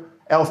 million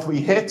L3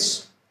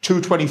 hits,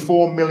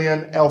 224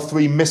 million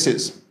L3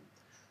 misses.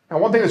 Now,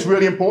 one thing that's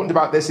really important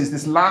about this is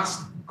this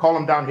last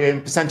column down here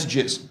in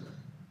percentages.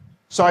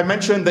 So I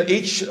mentioned that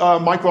each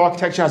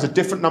microarchitecture has a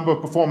different number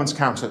of performance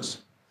counters.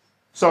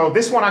 So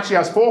this one actually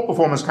has 4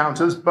 performance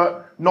counters,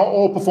 but not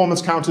all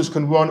performance counters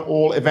can run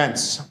all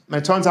events. And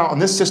it turns out on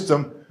this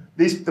system,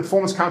 the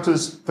performance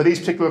counters for these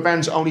particular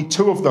events, only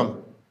 2 of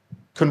them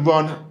can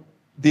run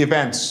the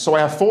events. So I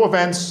have 4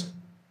 events,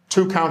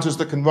 2 counters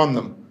that can run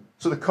them.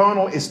 So the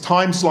kernel is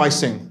time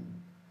slicing.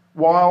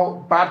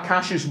 While bad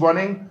cache is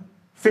running,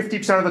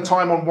 50% of the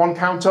time on one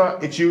counter,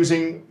 it's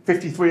using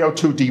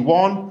 5302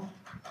 D1.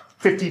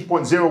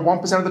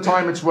 50.01% of the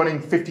time, it's running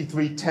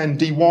 5310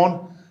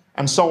 D1,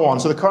 and so on.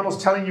 So the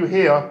kernel's telling you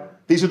here,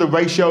 these are the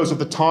ratios of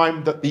the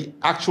time that the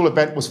actual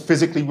event was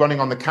physically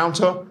running on the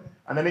counter,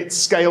 and then it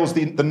scales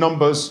the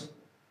numbers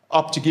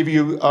up to give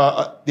you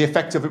the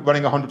effect of it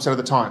running 100% of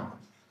the time.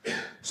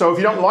 So if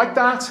you don't like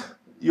that,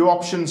 your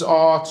options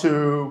are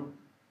to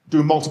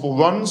do multiple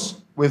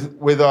runs with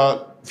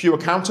fewer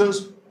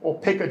counters, or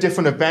pick a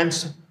different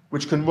event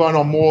which can run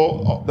on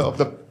more of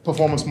the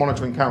performance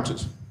monitoring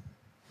counters.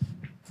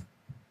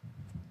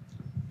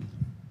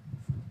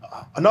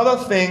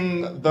 Another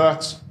thing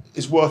that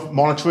is worth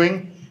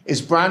monitoring is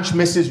branch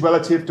misses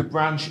relative to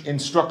branch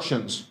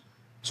instructions.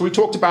 So we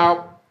talked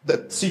about the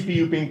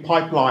CPU being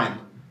pipelined.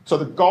 So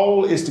the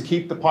goal is to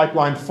keep the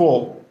pipeline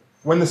full.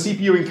 When the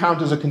CPU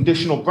encounters a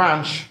conditional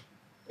branch,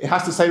 it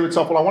has to say to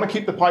itself, well, I want to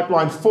keep the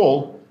pipeline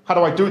full. How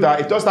do I do that?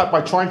 It does that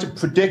by trying to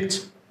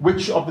predict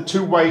which of the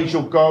two ways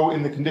you'll go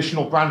in the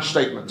conditional branch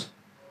statement.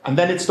 And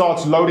then it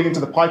starts loading into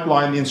the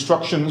pipeline the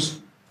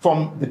instructions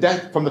from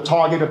the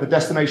target of the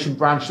destination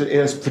branch that it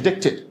has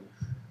predicted.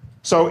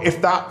 So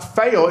if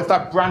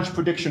that branch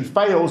prediction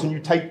fails and you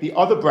take the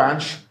other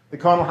branch, the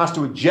kernel has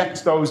to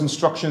eject those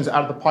instructions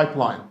out of the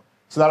pipeline.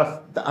 So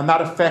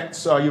that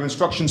affects your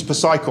instructions per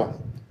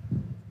cycle.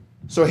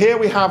 So here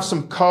we have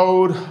some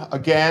code,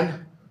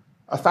 again,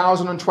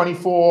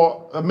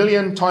 1,024,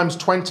 1,000,000 times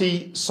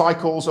 20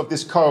 cycles of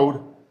this code.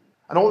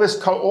 And all this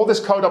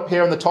code up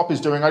here on the top is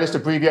doing, I just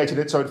abbreviated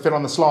it so it fit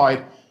on the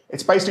slide.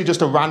 It's basically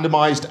just a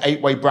randomized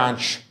 8-way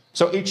branch.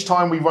 So each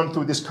time we run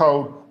through this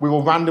code, we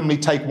will randomly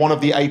take one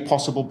of the 8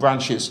 possible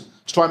branches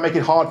to try and make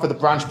it hard for the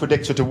branch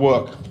predictor to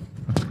work.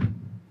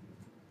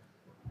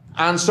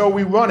 And so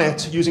we run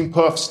it using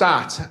perf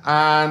stat,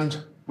 and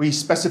we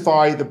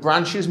specify the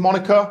branches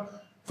moniker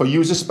for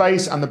user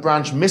space and the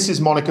branch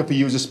misses moniker for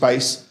user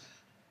space.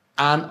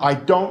 And I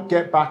don't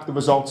get back the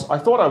results I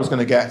thought I was going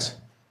to get,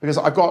 because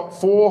I've got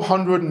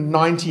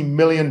 490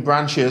 million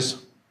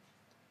branches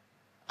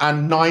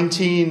and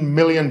 19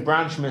 million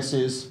branch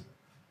misses,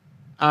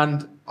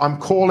 and I'm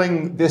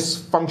calling this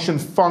function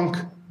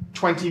func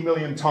 20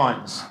 million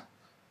times.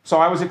 So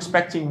I was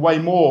expecting way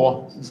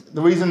more.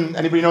 The reason,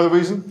 anybody know the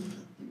reason?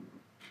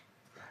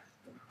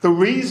 The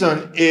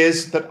reason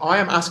is that I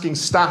am asking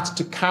stat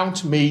to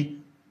count me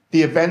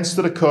the events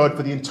that occurred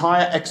for the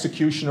entire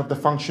execution of the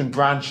function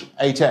branch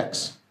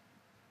 8x.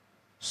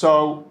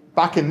 So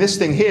back in this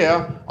thing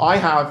here, I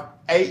have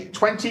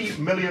 20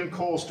 million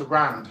calls to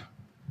rand.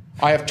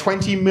 I have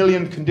 20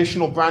 million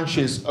conditional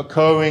branches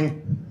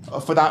occurring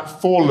for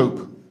that for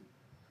loop.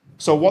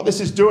 So what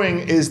this is doing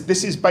is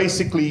this is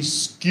basically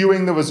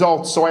skewing the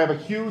results. So I have a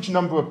huge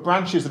number of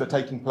branches that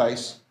are taking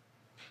place,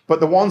 but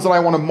the ones that I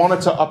want to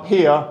monitor up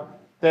here,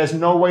 there's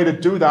no way to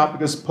do that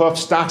because perf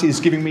stat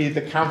is giving me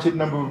the counted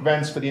number of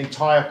events for the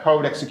entire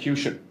code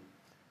execution.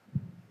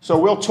 So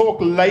we'll talk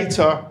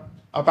later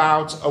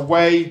about a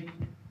way.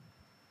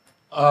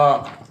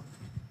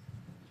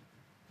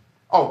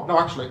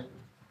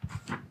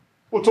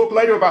 We'll talk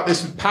later about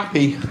this with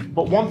Pappy,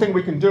 but one thing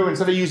we can do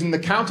instead of using the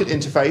counted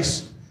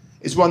interface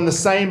is run the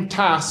same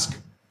task,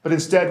 but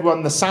instead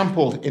run the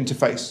sampled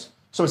interface.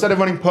 So instead of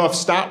running perf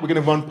stat, we're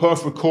going to run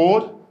perf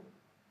record.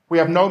 We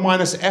have no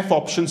 -f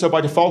option, so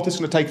by default it's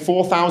going to take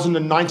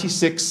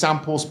 4,096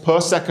 samples per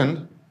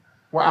second.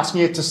 We're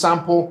asking it to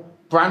sample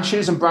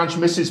branches and branch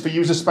misses for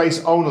user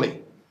space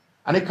only.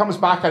 And it comes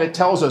back and it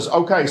tells us,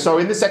 okay, so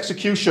in this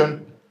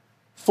execution,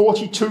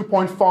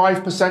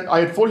 42.5%,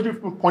 I had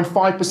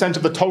 42.5%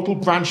 of the total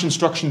branch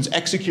instructions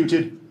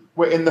executed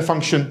were in the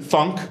function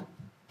func.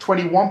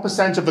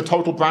 21% of the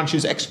total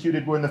branches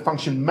executed were in the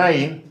function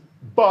main,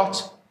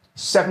 but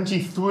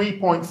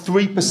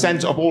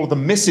 73.3% of all of the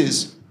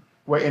misses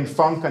were in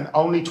func and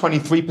only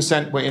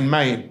 23% were in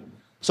main.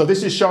 So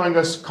this is showing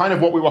us kind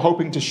of what we were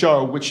hoping to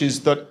show, which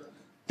is that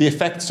the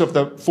effects of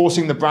the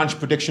forcing the branch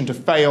prediction to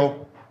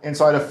fail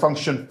inside of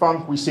function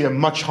func, we see a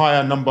much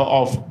higher number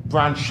of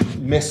branch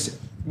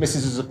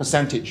misses as a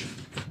percentage.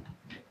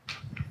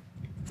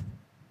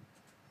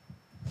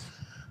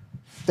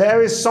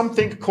 There is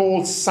something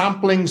called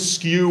sampling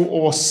skew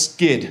or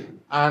skid.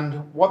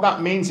 And what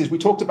that means is we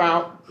talked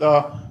about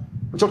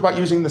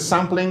using the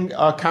sampling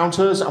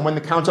counters, and when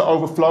the counter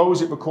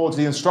overflows, it records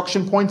the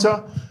instruction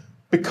pointer.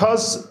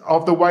 Because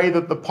of the way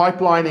that the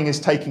pipelining is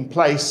taking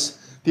place,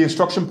 the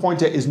instruction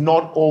pointer is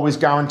not always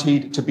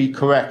guaranteed to be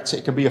correct.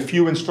 It can be a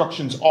few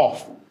instructions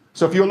off.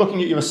 So if you're looking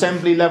at your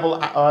assembly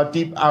level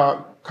deep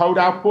code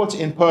output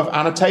in perf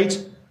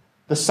annotate,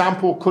 the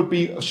sample could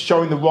be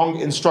showing the wrong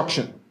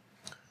instruction.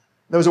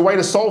 There was a way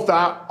to solve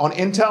that. On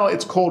Intel,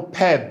 it's called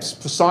PEBS,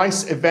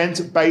 Precise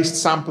Event-Based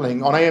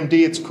Sampling. On AMD,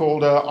 it's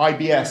called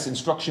IBS,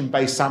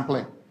 Instruction-Based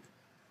Sampling.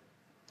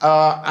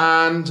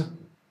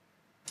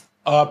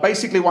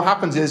 Basically what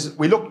happens is,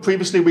 we looked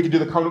previously, we could do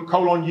the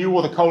 :U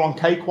or the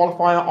 :K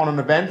qualifier on an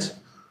event.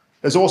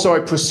 There's also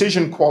a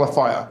precision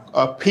qualifier,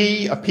 a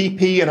P, a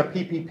PP, and a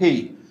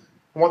PPP.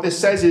 And what this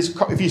says is,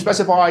 if you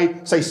specify,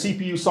 say,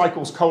 CPU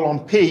cycles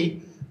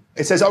 :P,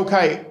 it says,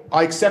 okay,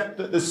 I accept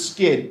the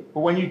skid,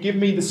 but when you give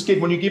me the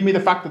skid, when you give me the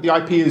fact that the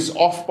IP is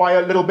off by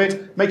a little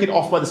bit, make it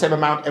off by the same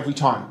amount every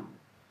time.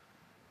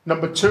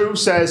 Number 2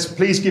 says,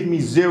 please give me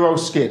 0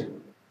 skid.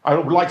 I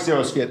would like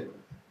 0 skid,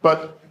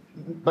 but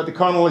the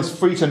kernel is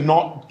free to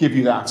not give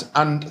you that.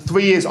 And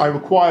 3 is, I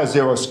require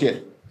 0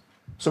 skid.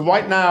 So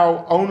right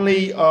now,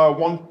 only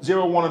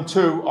 0, 1, and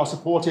 2 are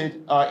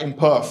supported in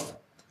perf.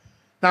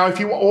 Now, if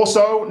you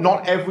also,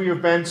 not every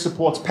event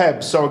supports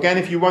PEBs. So again,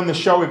 if you run the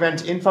show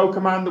event info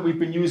command that we've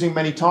been using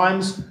many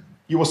times,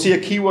 you will see a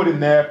keyword in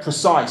there,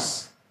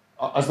 precise,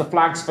 as the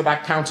flags for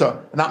that counter.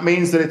 And that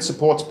means that it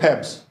supports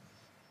PEBs.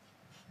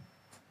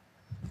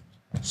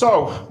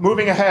 So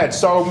moving ahead.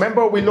 So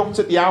remember we looked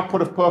at the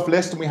output of perf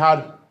list and we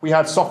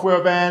had software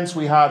events,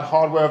 we had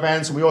hardware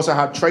events, and we also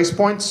had trace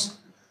points.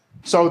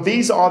 So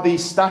these are the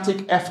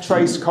static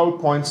ftrace code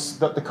points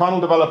that the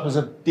kernel developers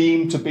have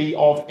deemed to be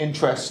of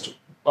interest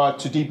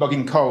to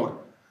debugging code.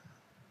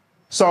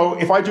 So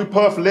if I do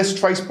perf list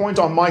trace point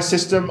on my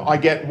system, I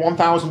get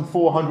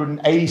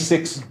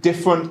 1,486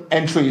 different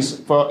entries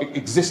for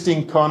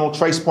existing kernel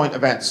trace point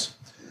events.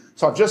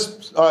 So I've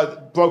just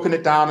broken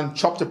it down and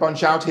chopped a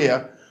bunch out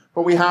here.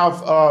 But we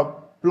have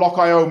block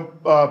IO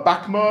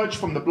back merge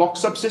from the block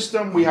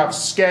subsystem. We have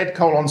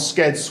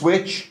sched:/sched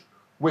switch,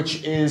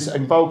 which is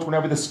invoked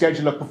whenever the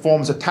scheduler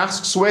performs a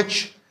task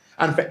switch.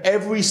 And for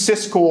every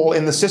syscall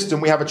in the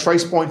system, we have a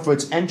trace point for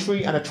its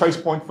entry and a trace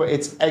point for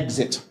its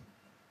exit.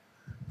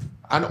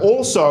 And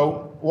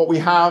also, what we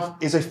have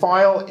is a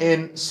file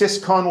in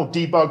syskernel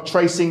debug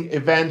tracing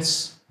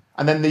events,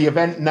 and then the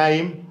event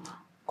name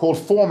called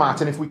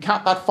format. And if we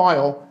cap that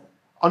file,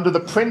 under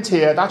the print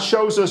here, that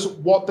shows us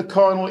what the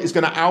kernel is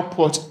going to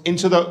output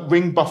into the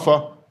ring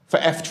buffer for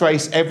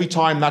ftrace every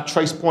time that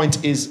trace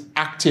point is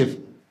active,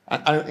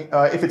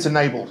 if it's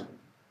enabled.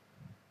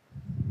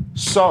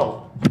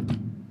 So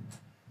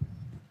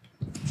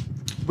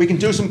we can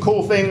do some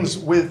cool things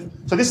with.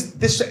 So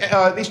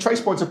these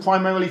trace points are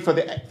primarily for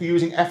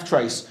using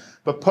ftrace,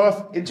 but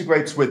perf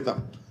integrates with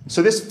them.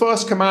 So this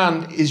first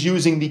command is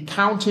using the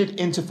counted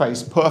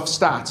interface, perf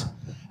stat,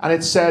 and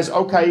it says,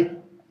 okay,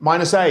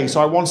 -a,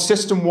 so I want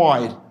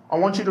system-wide. I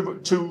want you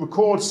to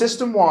record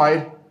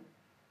system-wide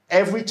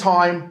every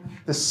time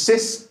the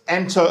sys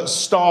enter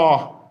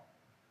star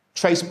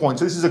trace point.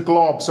 So this is a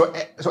glob. So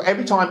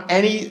every time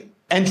any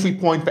entry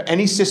point for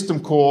any system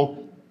call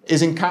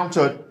is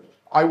encountered,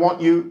 I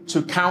want you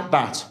to count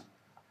that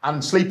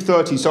and sleep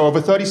 30. So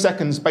over 30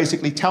 seconds,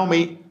 basically tell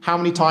me how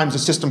many times a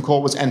system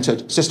call was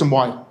entered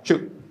system-wide.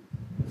 Shoot.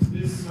 Is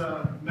this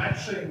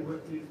matching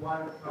with the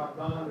one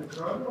done on the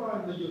kernel or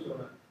in the user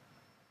land?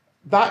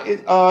 That is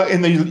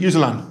in the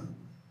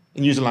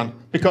user land,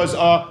 because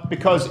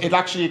it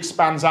actually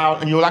expands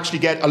out and you'll actually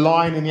get a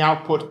line in the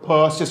output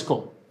per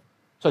syscall.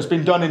 So it's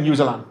been done in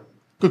user land.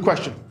 Good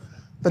question.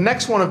 The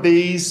next one of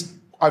these,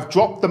 I've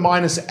dropped the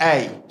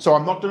 -a, so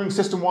I'm not doing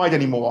system-wide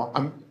anymore.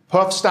 I'm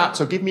perf stat,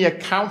 so give me a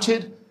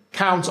counted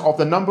count of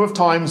the number of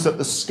times that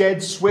the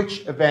sched switch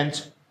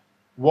event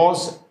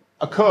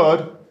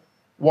occurred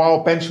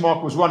while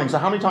benchmark was running. So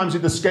how many times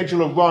did the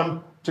scheduler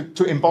run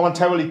to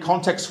involuntarily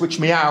context switch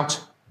me out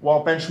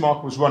while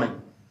benchmark was running?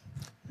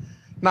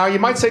 Now you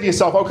might say to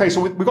yourself, okay,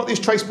 so we've got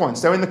these trace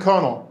points, they're in the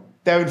kernel,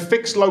 they're in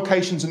fixed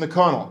locations in the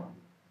kernel.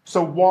 So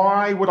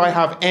why would I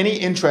have any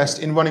interest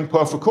in running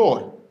perf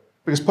record?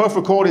 Because perf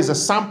record is a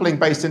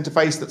sampling-based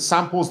interface that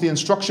samples the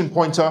instruction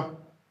pointer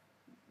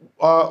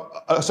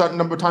a certain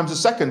number of times a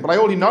second, but I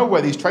already know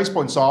where these trace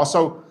points are,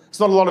 so it's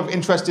not a lot of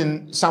interest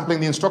in sampling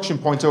the instruction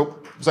pointer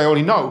because I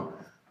already know.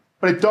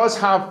 But it does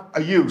have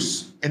a use.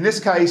 In this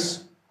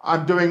case,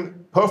 I'm doing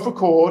perf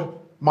record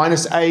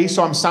 -a,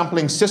 so I'm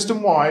sampling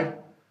system-wide.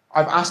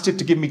 I've asked it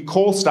to give me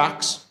call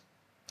stacks.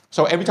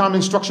 So every time an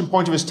instruction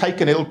pointer is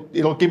taken,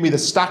 it'll give me the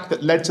stack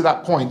that led to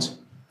that point.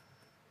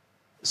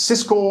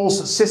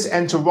 Syscalls, sys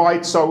enter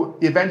write, so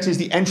the event is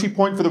the entry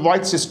point for the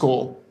write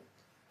syscall.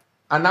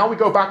 And now we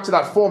go back to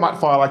that format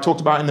file I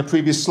talked about in the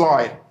previous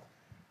slide.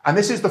 And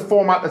this is the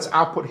format that's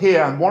output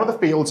here, and one of the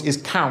fields is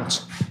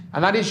count.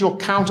 And that is your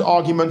count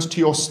argument to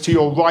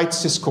your write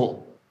syscall.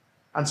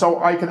 And so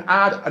I can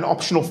add an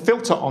optional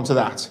filter onto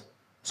that.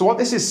 So what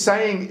this is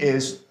saying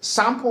is,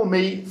 sample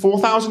me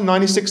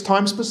 4,096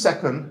 times per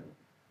second.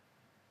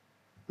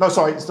 No,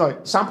 sorry.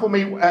 Sample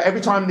me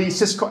every time the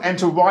syscall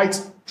enter write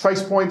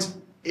trace point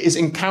is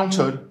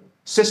encountered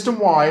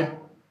system-wide,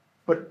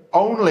 but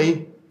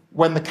only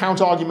when the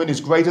count argument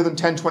is greater than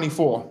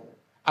 1024.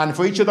 And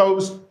for each of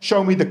those,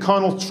 show me the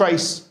kernel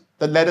trace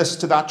that led us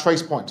to that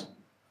trace point.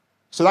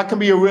 So that can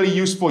be a really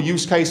useful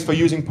use case for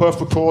using perf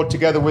record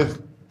together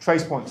with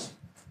trace points.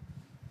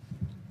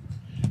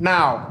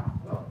 Now,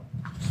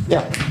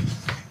 yeah.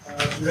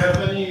 Do you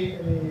have any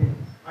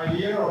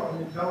idea, or can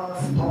you tell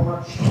us how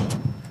much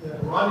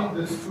running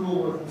this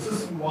tool with a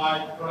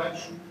system-wide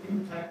collection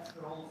impacts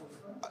the whole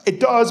system? It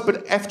does,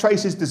 but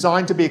ftrace is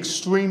designed to be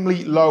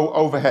extremely low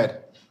overhead.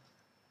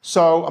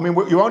 So, I mean,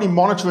 you're only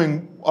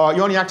monitoring,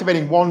 you're only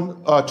activating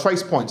one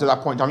trace point at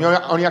that point.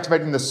 You're only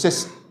activating the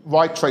sys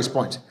write trace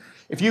point.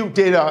 If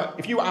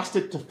you asked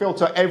it to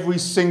filter every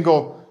single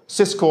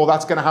syscall,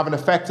 that's going to have an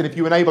effect, and if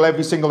you enable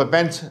every single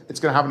event, it's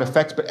going to have an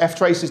effect. But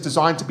ftrace is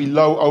designed to be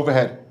low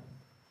overhead.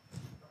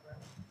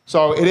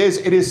 So it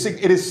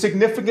is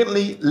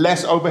significantly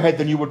less overhead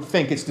than you would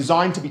think. It's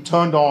designed to be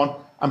turned on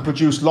and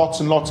produce lots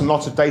and lots and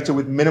lots of data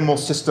with minimal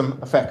system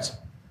effect,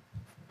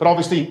 but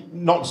obviously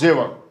not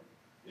zero.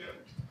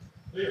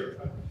 Clear.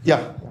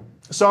 Yeah.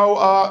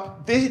 So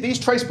these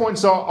trace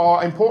points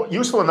are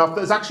useful enough that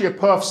there's actually a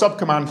perf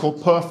subcommand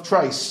called perf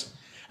trace.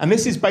 And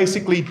this is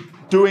basically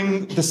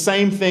doing the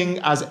same thing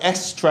as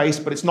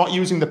strace, but it's not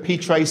using the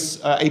ptrace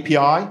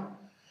API.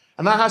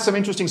 And that has some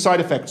interesting side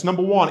effects.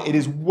 Number one, it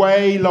is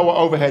way lower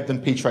overhead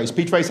than ptrace.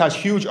 Ptrace has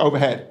huge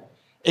overhead.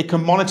 It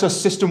can monitor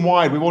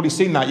system-wide. We've already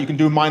seen that. You can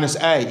do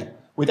 -a.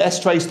 With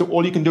strace,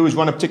 all you can do is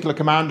run a particular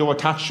command or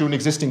attach to an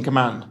existing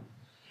command.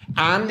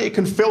 And it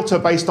can filter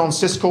based on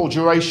syscall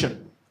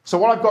duration. So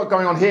what I've got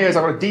going on here is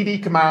I've got a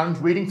dd command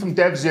reading from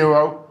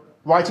dev0,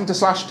 writing to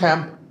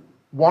 /temp,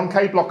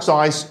 1K block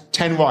size,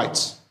 10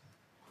 writes.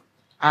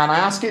 And I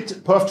ask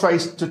it, perf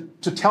trace,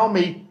 to tell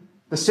me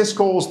the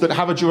syscalls that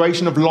have a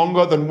duration of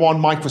longer than 1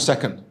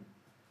 microsecond.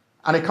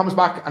 And it comes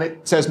back and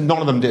it says none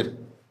of them did.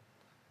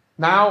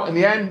 Now, in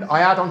the end,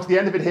 I add onto the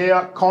end of it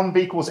here, conv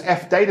equals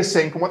f data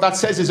sync. And what that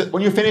says is that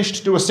when you're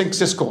finished, do a sync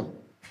syscall.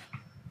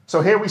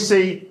 So here we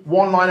see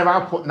one line of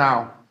output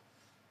now.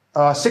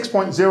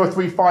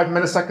 6.035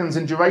 milliseconds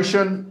in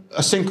duration,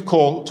 a sync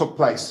call took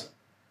place.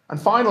 And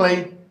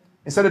finally,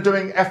 instead of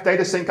doing f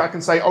data sync, I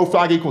can say o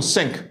flag equals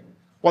sync.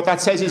 What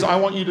that says is I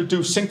want you to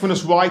do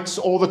synchronous writes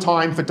all the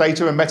time for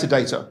data and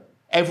metadata.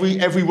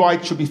 Every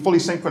write should be fully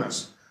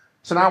synchronous.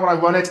 So now when I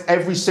run it,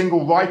 every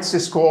single write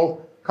syscall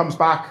comes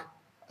back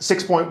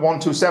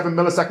 6.127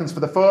 milliseconds for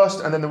the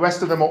first, and then the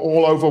rest of them are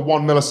all over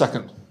 1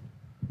 millisecond.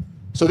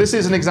 So this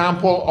is an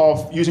example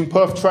of using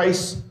perf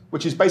trace,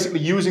 which is basically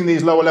using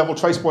these lower level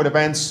trace point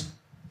events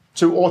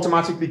to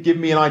automatically give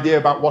me an idea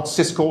about what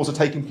syscalls are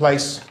taking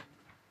place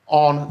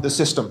on the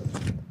system.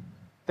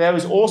 There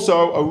is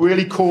also a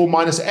really cool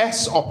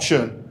 -s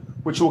option,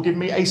 which will give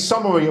me a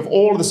summary of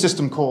all of the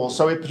system calls.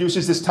 So it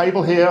produces this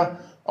table here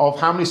of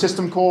how many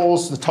system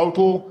calls, the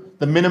total,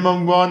 the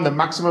minimum run, the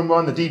maximum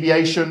run, the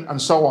deviation,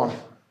 and so on,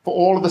 for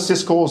all of the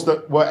syscalls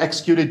that were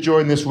executed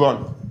during this run.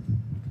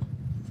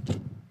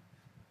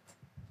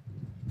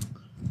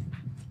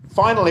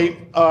 Finally,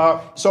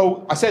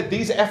 so I said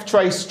these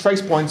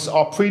trace points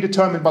are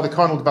predetermined by the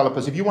kernel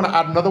developers. If you want to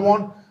add another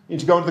one, you need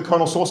to go into the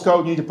kernel source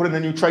code, you need to put in a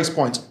new trace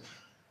point.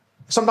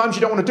 Sometimes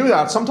you don't want to do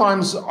that.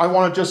 Sometimes I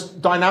want to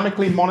just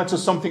dynamically monitor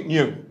something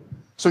new.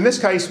 So in this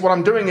case, what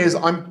I'm doing is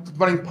I'm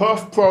running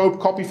perf probe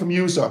copy from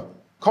user.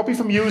 Copy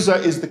from user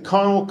is the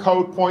kernel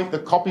code point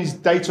that copies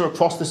data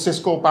across the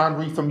syscall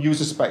boundary from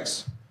user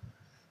space.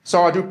 So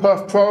I do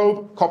perf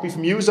probe copy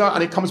from user,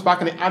 and it comes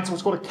back and it adds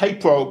what's called a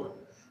kprobe.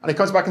 And it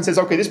comes back and says,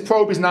 okay, this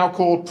probe is now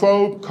called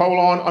probe :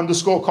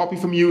 _copy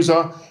from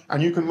user,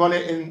 and you can run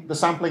it in the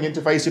sampling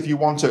interface if you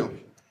want to.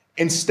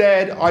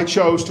 Instead, I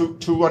chose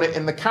to run it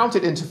in the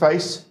counted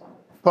interface,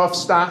 perf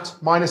stat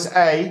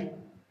 -a,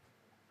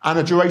 and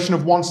a duration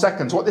of 1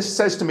 second. So what this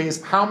says to me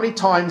is how many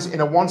times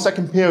in a 1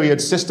 second period,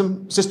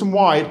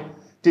 system-wide,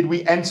 did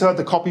we enter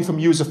the copy from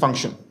user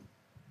function.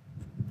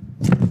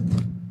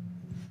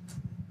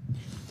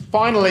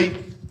 Finally,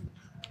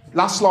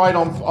 last slide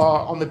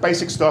on the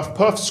basic stuff,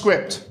 perf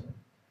script.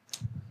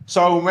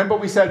 So remember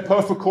we said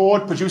perf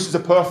record produces a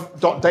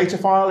perf.data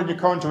file in your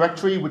current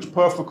directory, which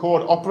perf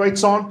record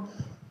operates on.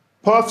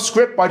 Perf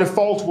script by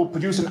default will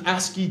produce an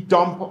ASCII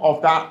dump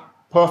of that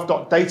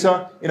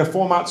perf.data in a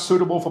format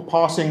suitable for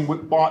parsing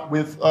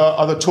with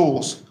other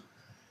tools.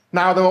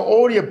 Now, there are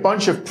already a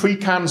bunch of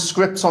pre-canned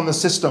scripts on the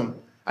system.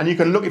 And you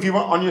can look, if you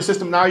want on your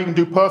system now, you can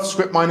do perf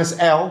script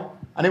 -l,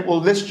 and it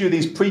will list you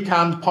these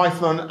pre-canned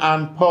Python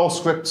and Perl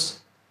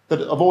scripts that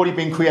have already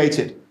been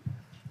created.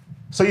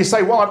 So you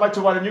say, well, I'd like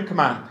to write a new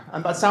command.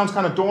 And that sounds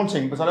kind of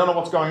daunting because I don't know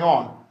what's going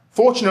on.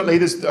 Fortunately,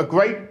 there's a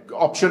great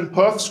option,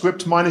 perf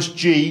script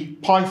 -g,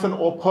 Python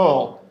or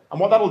Perl. And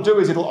what that'll do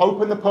is it'll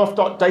open the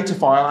perf.data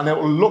file and it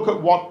will look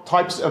at what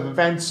types of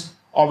events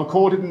are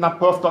recorded in that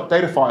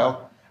perf.data file.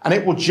 And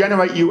it will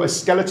generate you a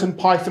skeleton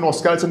Python or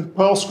skeleton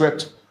Perl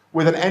script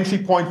with an entry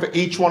point for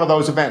each one of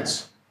those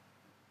events.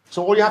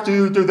 So all you have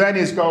to do then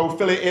is go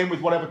fill it in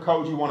with whatever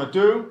code you want to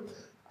do.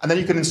 And then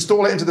you can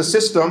install it into the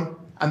system.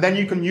 And then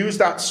you can use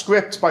that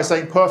script by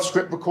saying perf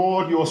script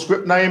record your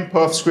script name,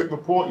 perf script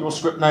report your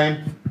script name.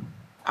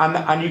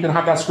 And you can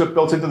have that script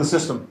built into the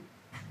system.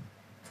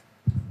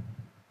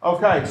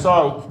 Okay,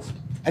 so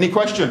any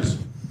questions?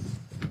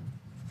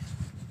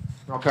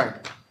 Okay,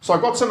 so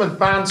I've got some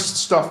advanced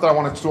stuff that I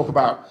wanted to talk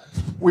about.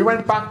 We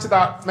went back to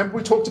that, remember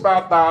we talked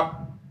about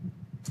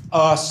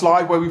that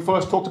slide where we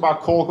first talked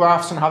about call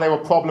graphs and how they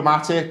were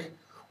problematic.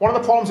 One of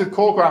the problems with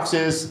call graphs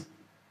is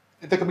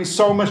there can be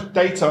so much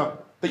data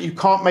that you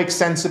can't make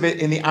sense of it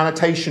in the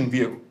annotation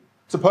view.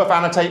 So perf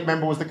annotate,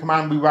 remember, was the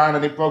command we ran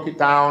and it broke it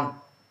down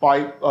by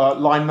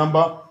line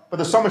number. But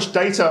there's so much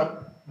data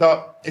that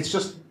it's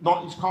just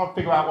not, you can't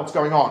figure out what's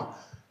going on.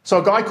 So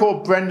a guy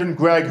called Brendan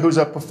Gregg, who's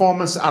a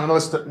performance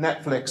analyst at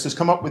Netflix, has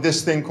come up with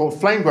this thing called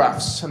flame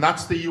graphs, and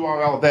that's the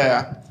URL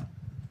there.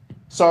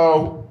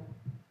 So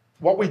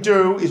what we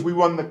do is we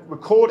run the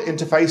record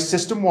interface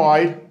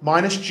system-wide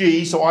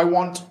 -g, so I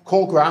want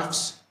call graphs.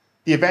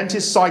 The event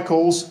is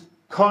cycles,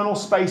 kernel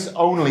space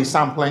only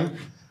sampling,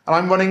 and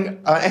I'm running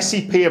an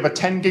SCP of a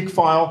 10 gig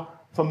file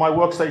from my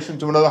workstation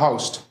to another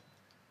host.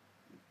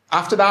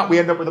 After that, we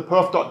end up with a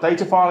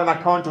perf.data file in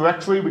that current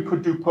directory. We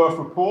could do perf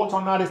report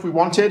on that if we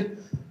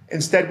wanted.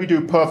 Instead, we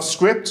do perf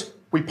script.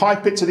 We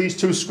pipe it to these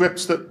two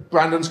scripts that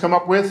Brandon's come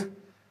up with,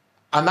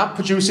 and that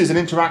produces an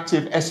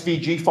interactive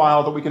SVG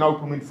file that we can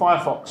open in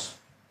Firefox.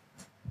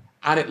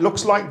 And it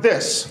looks like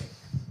this.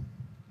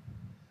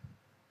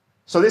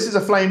 So this is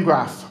a flame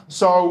graph.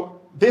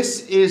 So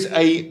this is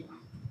a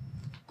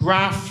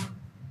graph.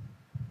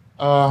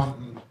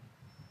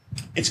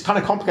 It's kind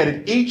of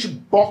complicated. Each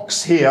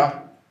box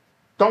here,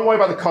 don't worry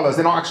about the colors,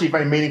 they're not actually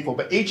very meaningful,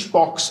 but each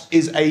box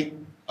is a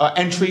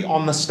entry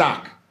on the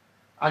stack.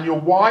 And your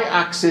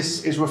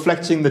y-axis is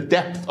reflecting the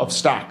depth of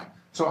stack.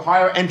 So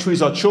higher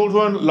entries are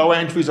children, lower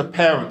entries are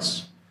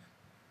parents.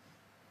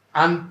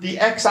 And the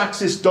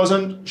x-axis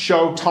doesn't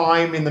show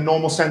time in the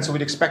normal sense that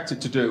we'd expect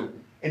it to do.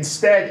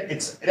 Instead,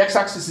 the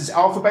x-axis is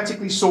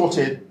alphabetically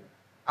sorted,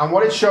 and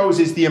what it shows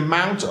is the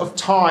amount of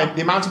time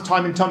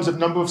in terms of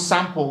number of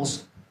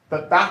samples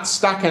that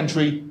stack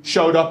entry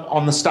showed up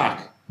on the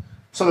stack.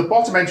 So the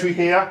bottom entry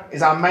here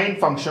is our main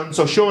function.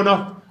 So sure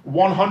enough,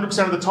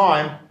 100% of the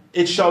time,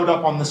 it showed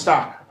up on the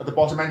stack at the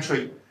bottom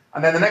entry.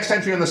 And then the next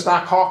entry on the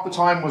stack, half the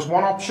time was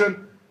one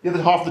option, the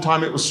other half the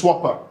time it was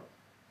swapper.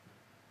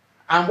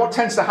 And what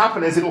tends to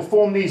happen is it'll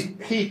form these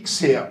peaks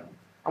here.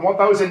 And what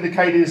those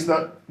indicate is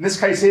that, in this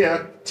case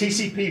here,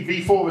 TCP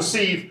v4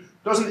 receive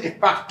doesn't in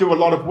fact do a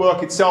lot of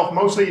work itself.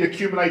 Mostly it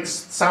accumulates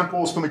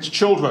samples from its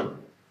children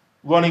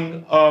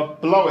running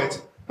below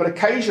it. But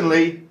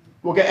occasionally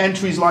we'll get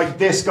entries like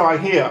this guy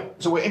here.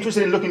 So we're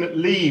interested in looking at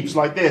leaves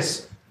like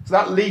this. So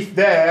that leaf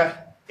there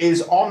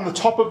is on the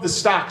top of the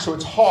stack, so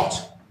it's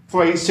hot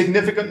for a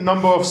significant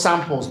number of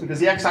samples, because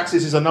the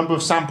x-axis is a number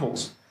of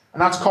samples.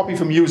 And that's copy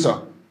from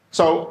user.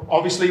 So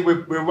obviously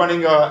we're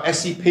running a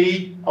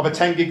SCP of a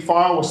 10 gig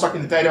file. We're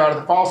sucking the data out of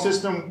the file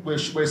system. We're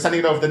sending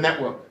it over the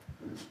network.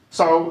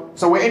 So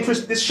we're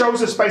interested. This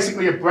shows us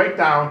basically a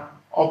breakdown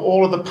of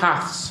all of the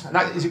paths. And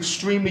that is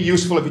extremely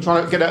useful if you're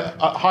trying to get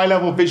a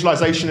high-level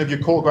visualization of your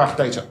call graph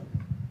data.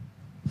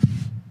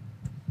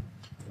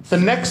 The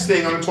next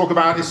thing I'm going to talk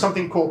about is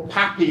something called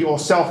PAPI, or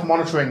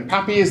self-monitoring.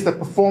 PAPI is the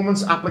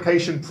Performance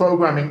Application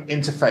Programming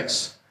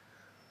Interface.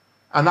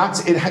 And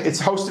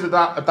it's hosted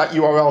at that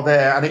URL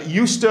there. And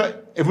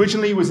it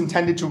originally was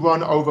intended to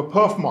run over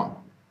perfmon.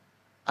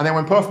 And then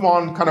when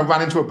perfmon kind of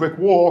ran into a brick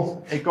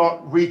wall, it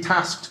got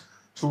retasked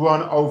to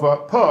run over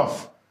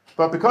perf.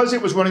 But because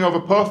it was running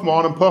over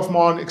perfmon, and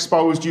perfmon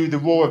exposed you the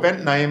raw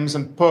event names,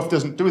 and perf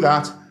doesn't do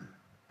that,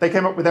 they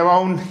came up with their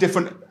own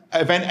different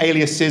event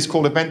aliases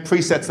called event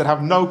presets that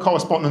have no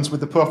correspondence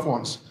with the perf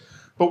ones.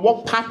 But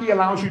what PAPI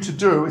allows you to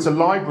do is a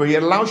library.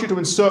 It allows you to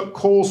insert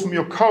calls from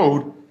your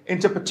code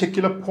into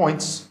particular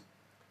points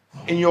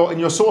in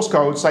your source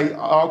code. Say,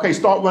 okay,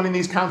 start running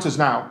these counters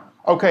now.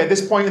 Okay, at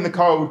this point in the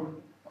code,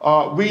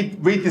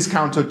 read this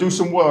counter, do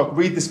some work,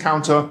 read this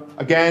counter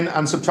again,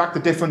 and subtract the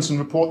difference and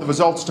report the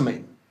results to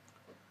me.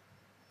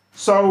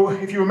 So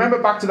if you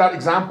remember back to that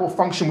example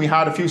function we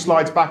had a few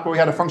slides back where we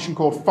had a function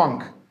called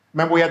func.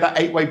 Remember we had that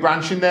 8-way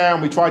branch in there,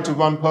 and we tried to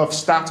run perf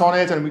stat on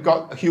it, and we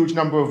got a huge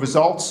number of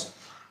results.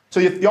 So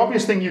the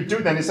obvious thing you do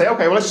then is say,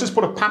 okay, well, let's just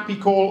put a PAPI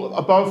call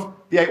above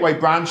the 8-way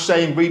branch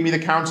saying, read me the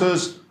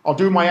counters. I'll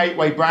do my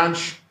 8-way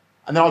branch,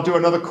 and then I'll do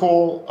another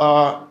call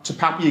to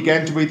PAPI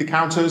again to read the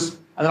counters,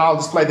 and then I'll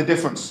display the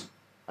difference.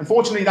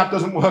 Unfortunately, that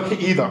doesn't work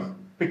either,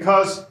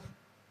 because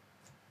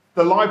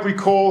the library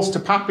calls to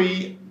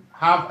PAPI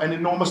have an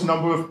enormous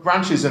number of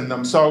branches in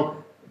them.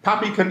 So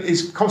PAPI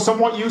is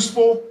somewhat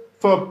useful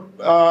for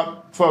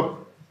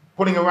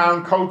putting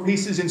around code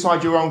pieces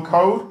inside your own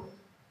code,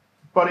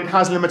 but it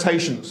has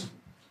limitations.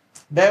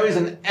 There is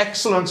an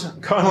excellent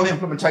kernel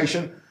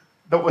implementation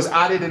that was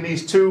added in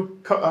these two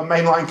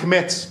mainline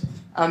commits.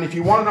 And if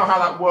you want to know how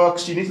that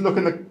works, you need to look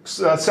in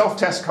the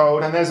self-test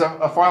code, and there's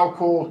a file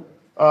called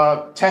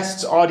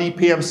tests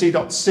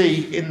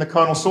rdpmc.c in the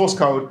kernel source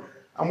code.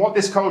 And what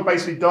this code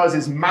basically does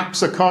is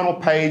maps a kernel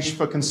page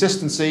for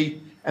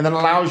consistency, and then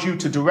allows you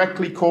to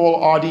directly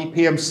call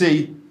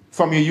rdpmc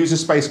from your user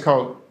space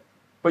code.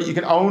 But you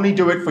can only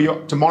do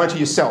it to monitor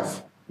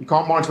yourself. You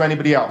can't monitor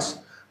anybody else.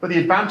 But the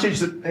advantage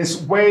that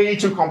is way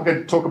too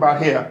complicated to talk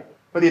about here,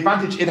 but the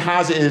advantage it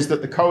has is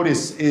that the code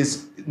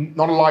is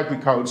not a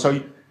library code.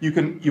 So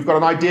you've got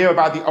an idea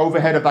about the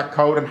overhead of that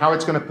code and how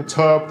it's going to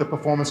perturb the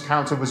performance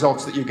counter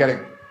results that you're getting.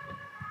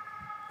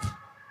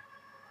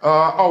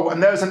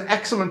 And there's an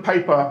excellent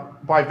paper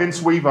by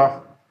Vince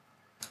Weaver,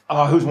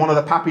 who's one of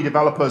the PAPI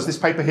developers. This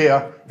paper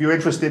here, if you're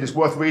interested, is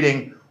worth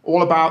reading,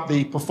 all about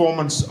the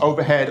performance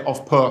overhead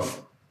of perf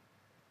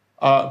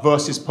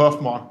versus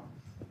perfmon.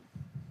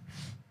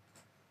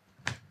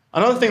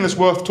 Another thing that's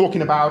worth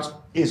talking about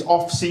is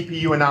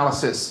off-CPU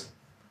analysis.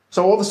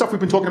 So all the stuff we've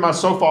been talking about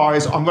so far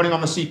is I'm running on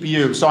the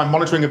CPU. So I'm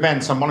monitoring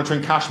events, I'm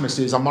monitoring cache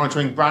misses, I'm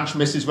monitoring branch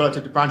misses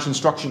relative to branch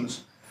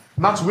instructions.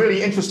 And that's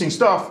really interesting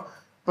stuff,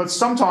 but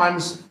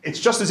sometimes it's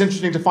just as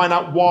interesting to find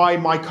out why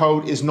my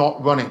code is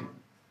not running.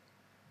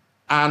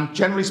 And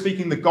generally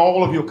speaking, the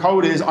goal of your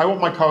code is, I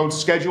want my code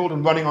scheduled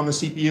and running on the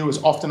CPU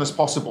as often as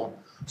possible.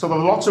 So there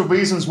are lots of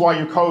reasons why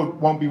your code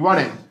won't be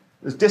running.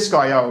 There's disk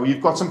I/O.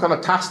 You've got some kind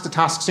of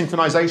task-to-task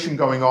synchronization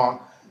going on.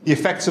 The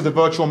effects of the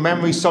virtual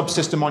memory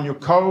subsystem on your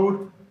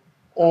code,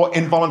 or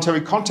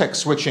involuntary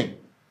context switching.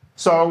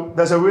 So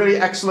there's a really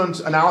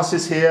excellent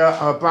analysis here.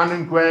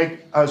 Brandon Gregg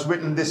has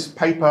written this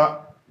paper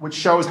which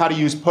shows how to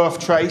use perf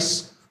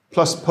trace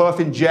plus perf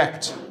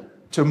inject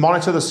to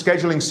monitor the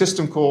scheduling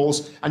system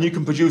calls, and you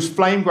can produce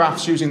flame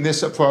graphs using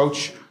this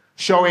approach,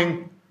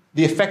 showing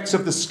the effects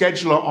of the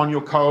scheduler on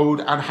your code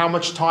and how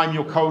much time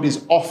your code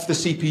is off the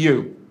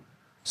CPU.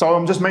 So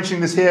I'm just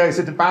mentioning this here. It's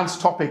an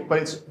advanced topic, but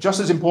it's just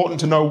as important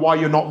to know why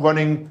you're not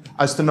running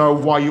as to know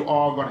why you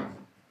are running.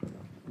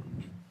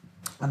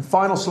 And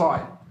final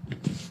slide.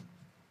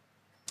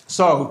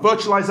 So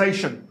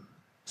virtualization.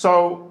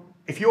 So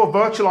if you're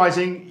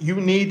virtualizing, you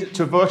need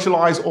to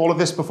virtualize all of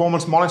this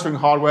performance monitoring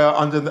hardware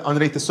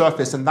underneath the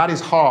surface, and that is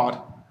hard.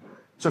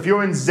 So if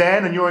you're in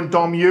Zen and you're in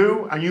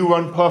DOM-U and you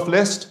run perf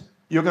list,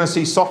 you're going to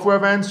see software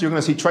events, you're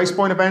going to see trace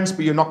point events,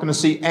 but you're not going to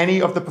see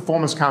any of the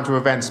performance counter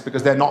events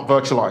because they're not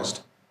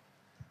virtualized.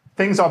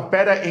 Things are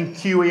better in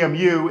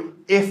QEMU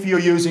if you're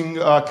using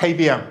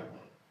KVM,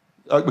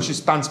 which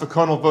stands for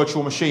kernel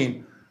virtual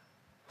machine.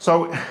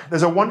 So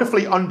there's a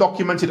wonderfully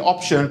undocumented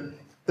option.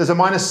 There's a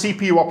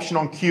 -CPU option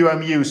on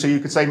QEMU, so you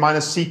could say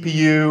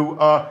 -CPU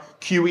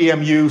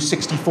QEMU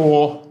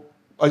 64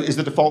 is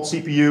the default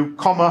CPU,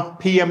 comma,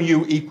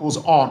 PMU equals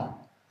on.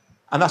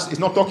 And it's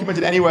not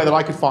documented anywhere that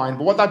I could find.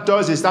 But what that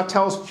does is that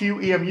tells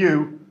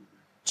QEMU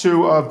to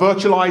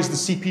virtualize the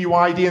CPU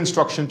ID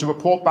instruction to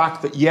report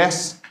back that,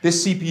 yes,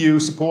 this CPU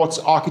supports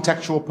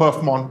architectural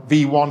perfmon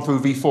V1 through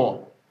V4.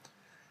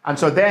 And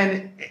so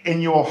then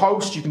in your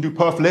host, you can do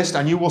perf list,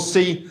 and you will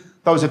see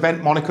those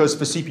event monikers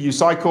for CPU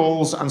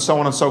cycles and so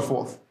on and so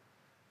forth.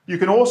 You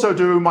can also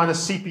do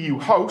 -CPU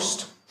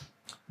host,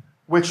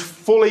 which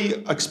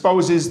fully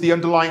exposes the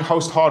underlying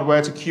host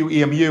hardware to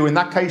QEMU. In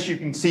that case, you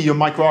can see your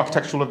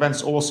microarchitectural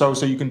events also,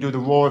 so you can do the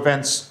raw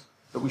events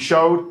that we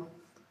showed.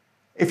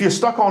 If you're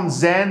stuck on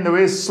Zen, there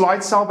is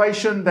slide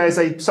salvation. There's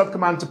a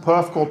subcommand to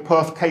perf called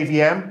perf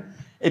KVM.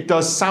 It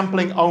does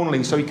sampling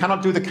only, so you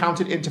cannot do the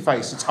counted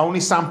interface. It's only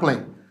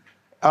sampling.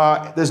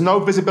 There's no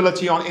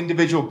visibility on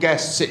individual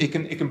guests. It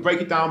can break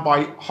it down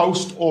by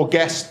host or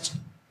guest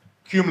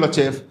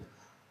cumulative,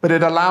 but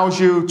it allows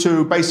you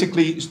to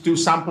basically do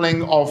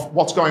sampling of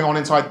what's going on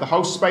inside the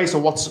host space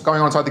or what's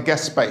going on inside the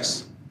guest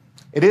space.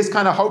 It is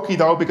kind of hokey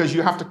though, because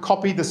you have to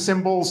copy the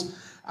symbols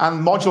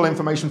and module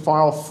information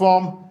file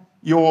from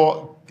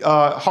your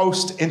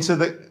host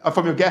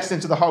from your guest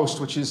into the host,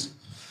 which is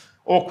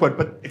awkward.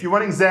 But if you're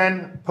running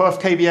Zen, perf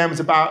KVM is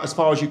about as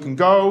far as you can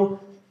go.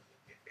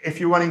 If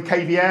you're running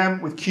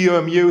KVM with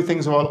QEMU,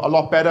 things are a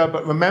lot better.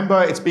 But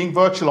remember, it's being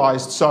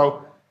virtualized,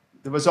 so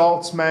the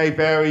results may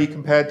vary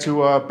compared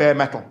to bare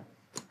metal.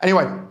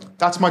 Anyway,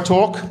 that's my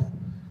talk.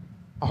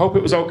 I hope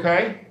it was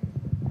okay.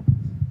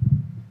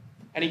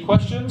 Any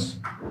questions?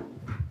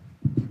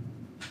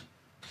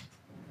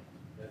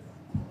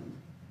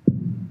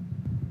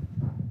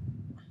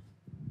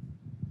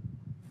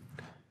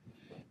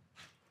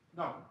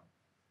 No.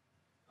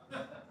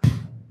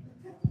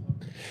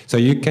 So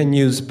you can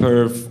use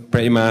perf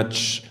pretty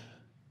much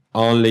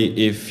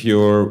only if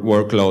your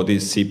workload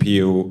is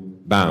CPU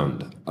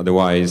bound.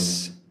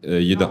 Otherwise,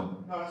 you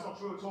don't. No, that's not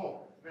true at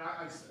all.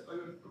 I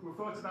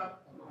refer to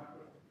that.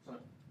 Sorry.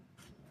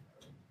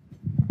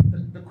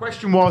 The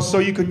question was, so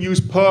you can use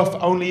perf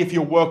only if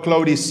your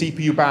workload is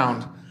CPU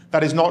bound.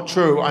 That is not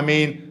true. I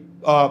mean,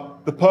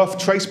 the perf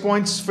trace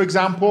points, for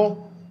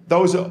example,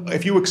 those are,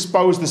 if you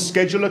expose the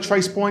scheduler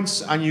trace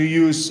points and you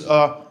use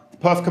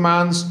perf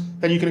commands,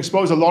 then you can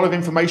expose a lot of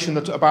information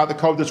about the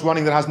code that's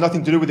running that has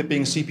nothing to do with it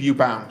being CPU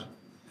bound.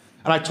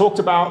 And I talked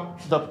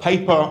about the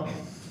paper.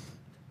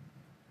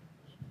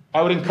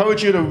 I would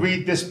encourage you to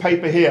read this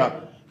paper here,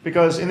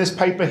 because in this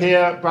paper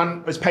here,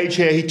 this page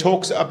here, he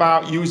talks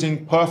about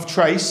using perf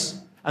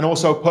trace and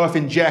also perf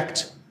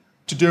inject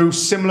to do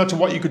similar to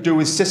what you could do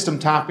with system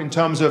tap in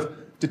terms of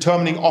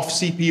determining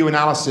off-CPU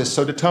analysis,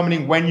 so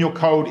determining when your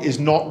code is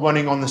not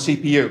running on the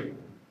CPU.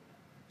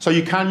 So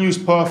you can use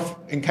perf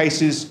in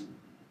cases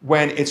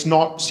when it's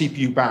not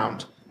CPU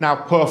bound. Now,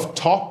 perf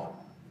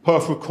top,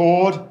 perf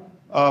record,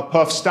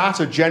 perf stat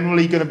are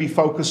generally going to be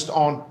focused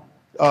on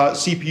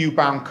CPU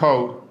bound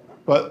code.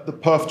 But the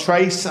perf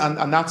trace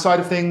and that side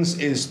of things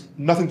is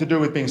nothing to do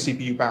with being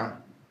CPU bound.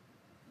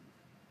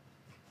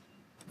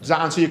 Does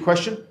that answer your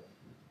question?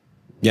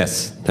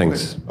 Yes,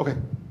 thanks. Okay.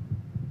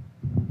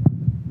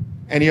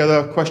 Any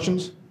other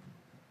questions?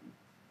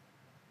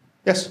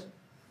 Yes?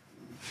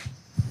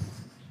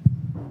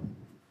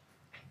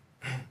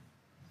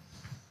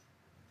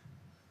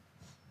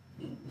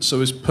 So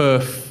is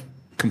perf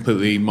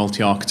completely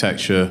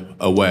multi-architecture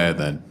aware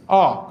then?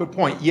 Ah, good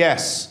point.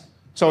 Yes.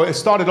 So it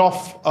started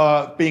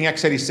off being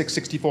x86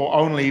 64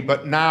 only,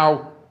 but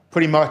now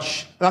pretty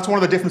much, that's one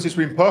of the differences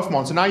between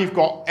perfmon. So now you've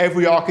got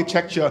every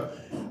architecture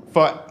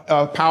for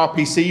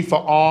PowerPC, for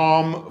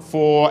ARM,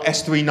 for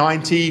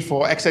S390,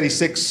 for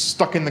x86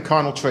 stuck in the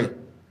kernel tree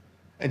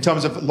in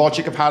terms of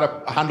logic of how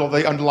to handle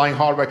the underlying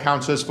hardware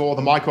counters for all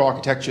the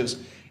microarchitectures.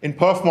 In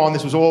Perfmon,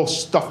 this was all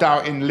stuffed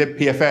out in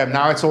libpfm.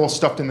 Now it's all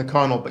stuffed in the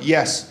kernel. But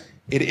yes,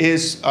 it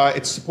is.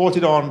 It's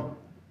supported on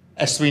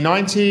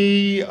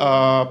S390,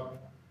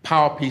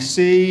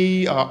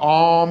 PowerPC,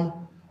 ARM,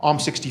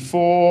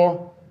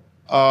 ARM64.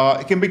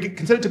 It can be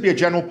considered to be a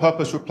general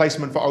purpose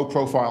replacement for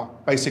OProfile,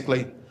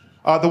 basically.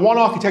 The one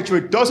architecture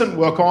it doesn't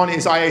work on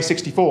is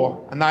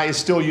IA64, and that is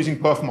still using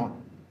Perfmon.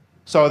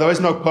 So there is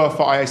no Perf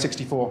for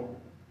IA64.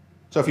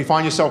 So if you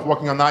find yourself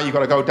working on that, you've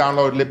got to go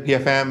download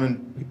libpfm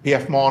and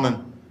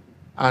pfmon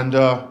and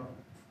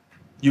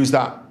use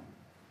that.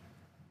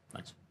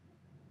 Thanks.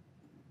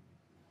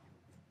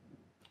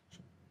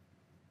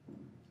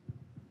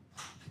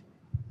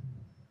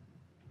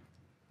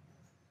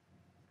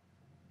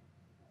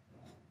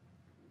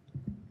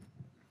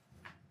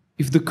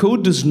 If the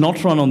code does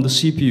not run on the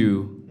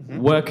CPU,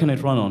 where can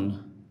it run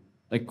on?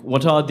 Like,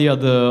 what are the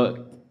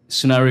other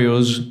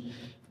scenarios?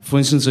 For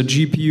instance, a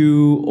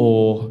GPU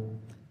or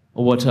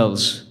what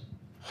else?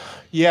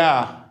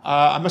 Yeah,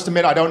 I must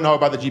admit I don't know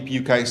about the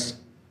GPU case.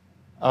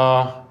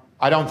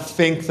 I don't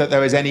think that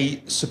there is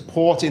any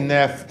support in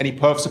there, any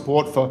perf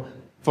support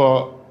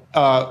for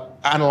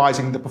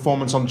analyzing the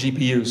performance on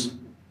GPUs.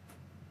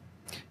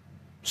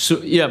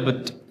 So yeah,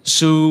 but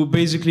so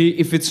basically,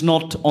 if it's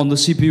not on the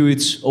CPU,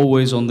 it's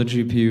always on the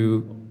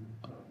GPU.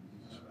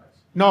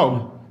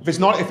 No, if it's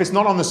not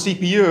on the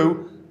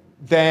CPU,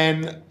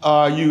 then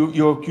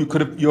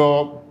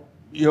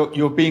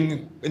you're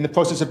being in the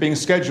process of being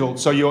scheduled.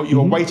 So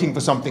you're waiting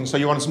for something. So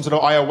you're on some sort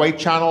of IO wait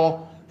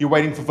channel. You're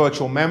waiting for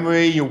virtual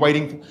memory. You're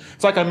waiting.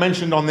 It's like I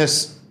mentioned on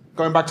this.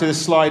 Going back to this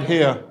slide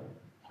here.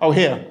 Oh,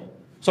 here.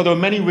 So there are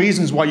many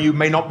reasons why you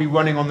may not be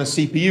running on the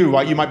CPU.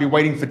 Right? You might be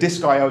waiting for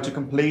disk IO to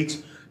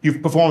complete.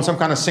 You've performed some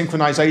kind of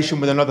synchronization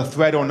with another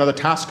thread or another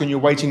task, and you're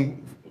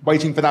waiting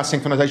for that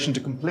synchronization to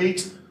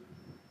complete.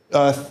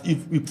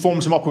 You've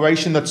performed some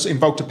operation that's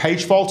invoked a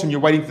page fault, and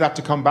you're waiting for that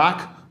to come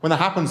back. When that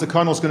happens, the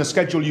kernel's going to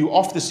schedule you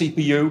off the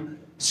CPU,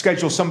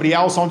 schedule somebody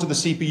else onto the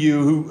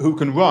CPU who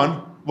can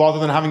run, rather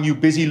than having you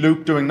busy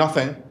loop doing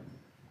nothing.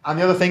 And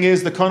the other thing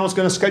is the kernel's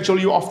going to schedule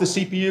you off the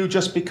CPU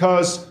just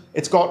because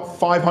it's got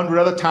 500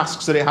 other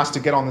tasks that it has to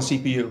get on the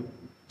CPU.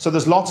 So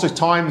there's lots of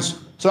times.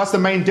 So that's the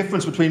main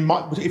difference between,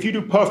 if you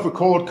do perf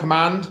record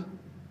command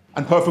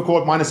and perf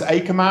record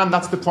 -a command,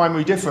 that's the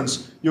primary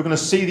difference. You're going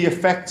to see the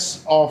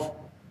effects of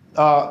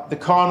the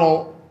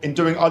kernel in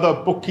doing other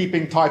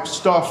bookkeeping type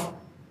stuff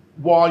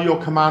while your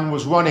command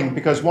was running,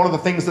 because one of the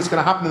things that's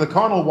going to happen in the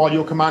kernel while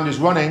your command is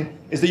running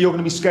is that you're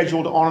going to be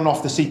scheduled on and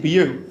off the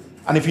CPU.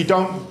 And if you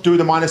don't do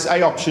the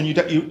 -a option,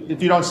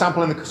 if you don't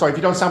sample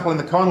in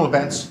the kernel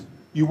events,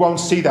 you won't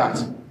see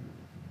that.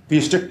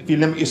 If you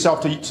limit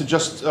yourself to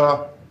just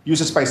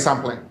user space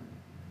sampling.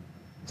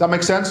 Does that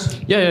make sense?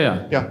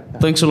 Yeah.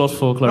 Thanks a lot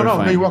for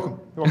clarifying. No, you're welcome.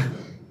 You're welcome.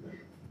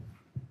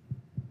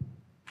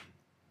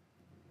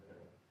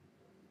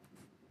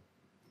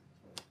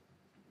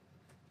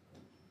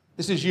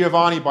 This is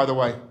Giovanni, by the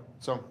way.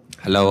 So.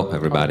 Hello,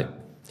 everybody.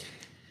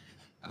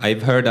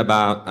 I've heard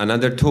about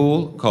another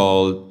tool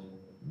called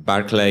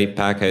Barclay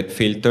Packet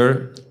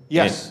Filter.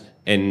 Yes.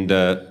 And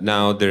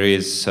now there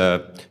is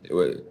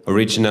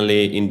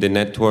originally in the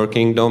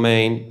networking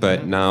domain,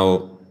 but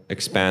now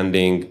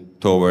expanding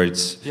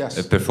towards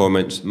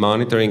performance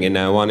monitoring. And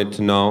I wanted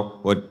to know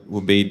what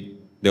would be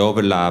the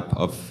overlap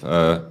of...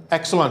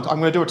 Excellent. I'm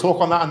going to do a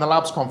talk on that in the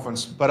labs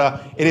conference. But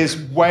it is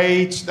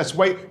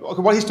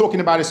what he's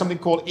talking about is something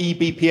called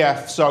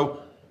eBPF. So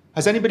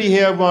has anybody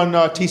here run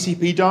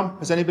TCP dump?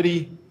 Has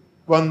anybody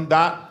run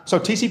that? So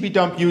TCP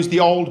dump used the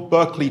old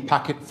Berkeley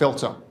packet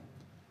filter,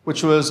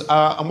 which was,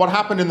 and what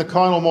happened in the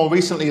kernel more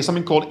recently is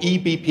something called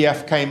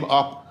eBPF came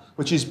up,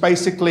 which is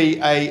basically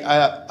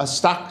a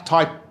stack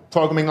type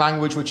programming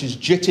language which is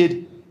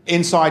JITted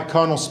inside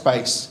kernel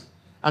space.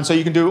 And so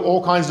you can do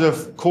all kinds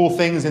of cool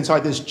things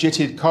inside this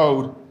JITted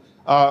code.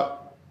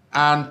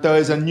 And there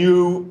is a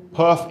new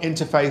perf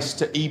interface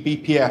to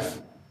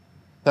eBPF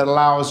that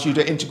allows you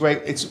to integrate.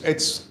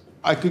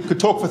 I could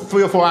talk for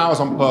 3 or 4 hours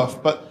on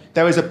perf, but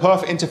there is a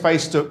perf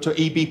interface to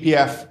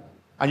eBPF,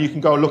 and you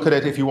can go look at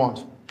it if you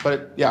want.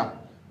 But yeah,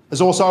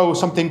 there's also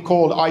something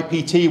called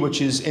IPT,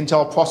 which is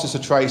Intel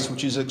Processor Trace,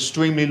 which is an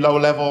extremely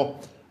low-level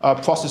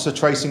processor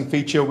tracing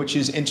feature, which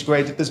is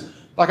integrated.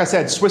 Like I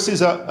said,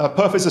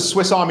 perf is a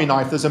Swiss Army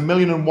knife. There's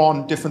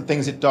 1,000,001 different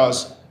things it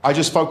does. I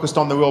just focused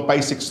on the real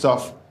basic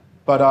stuff.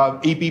 But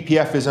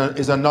eBPF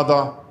is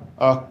another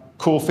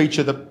cool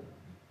feature that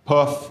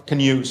perf can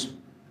use.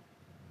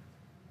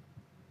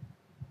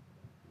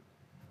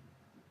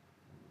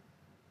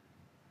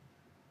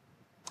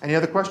 Any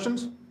other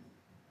questions?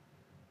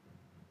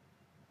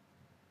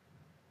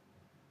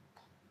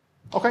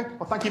 Okay,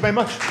 well, thank you very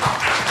much.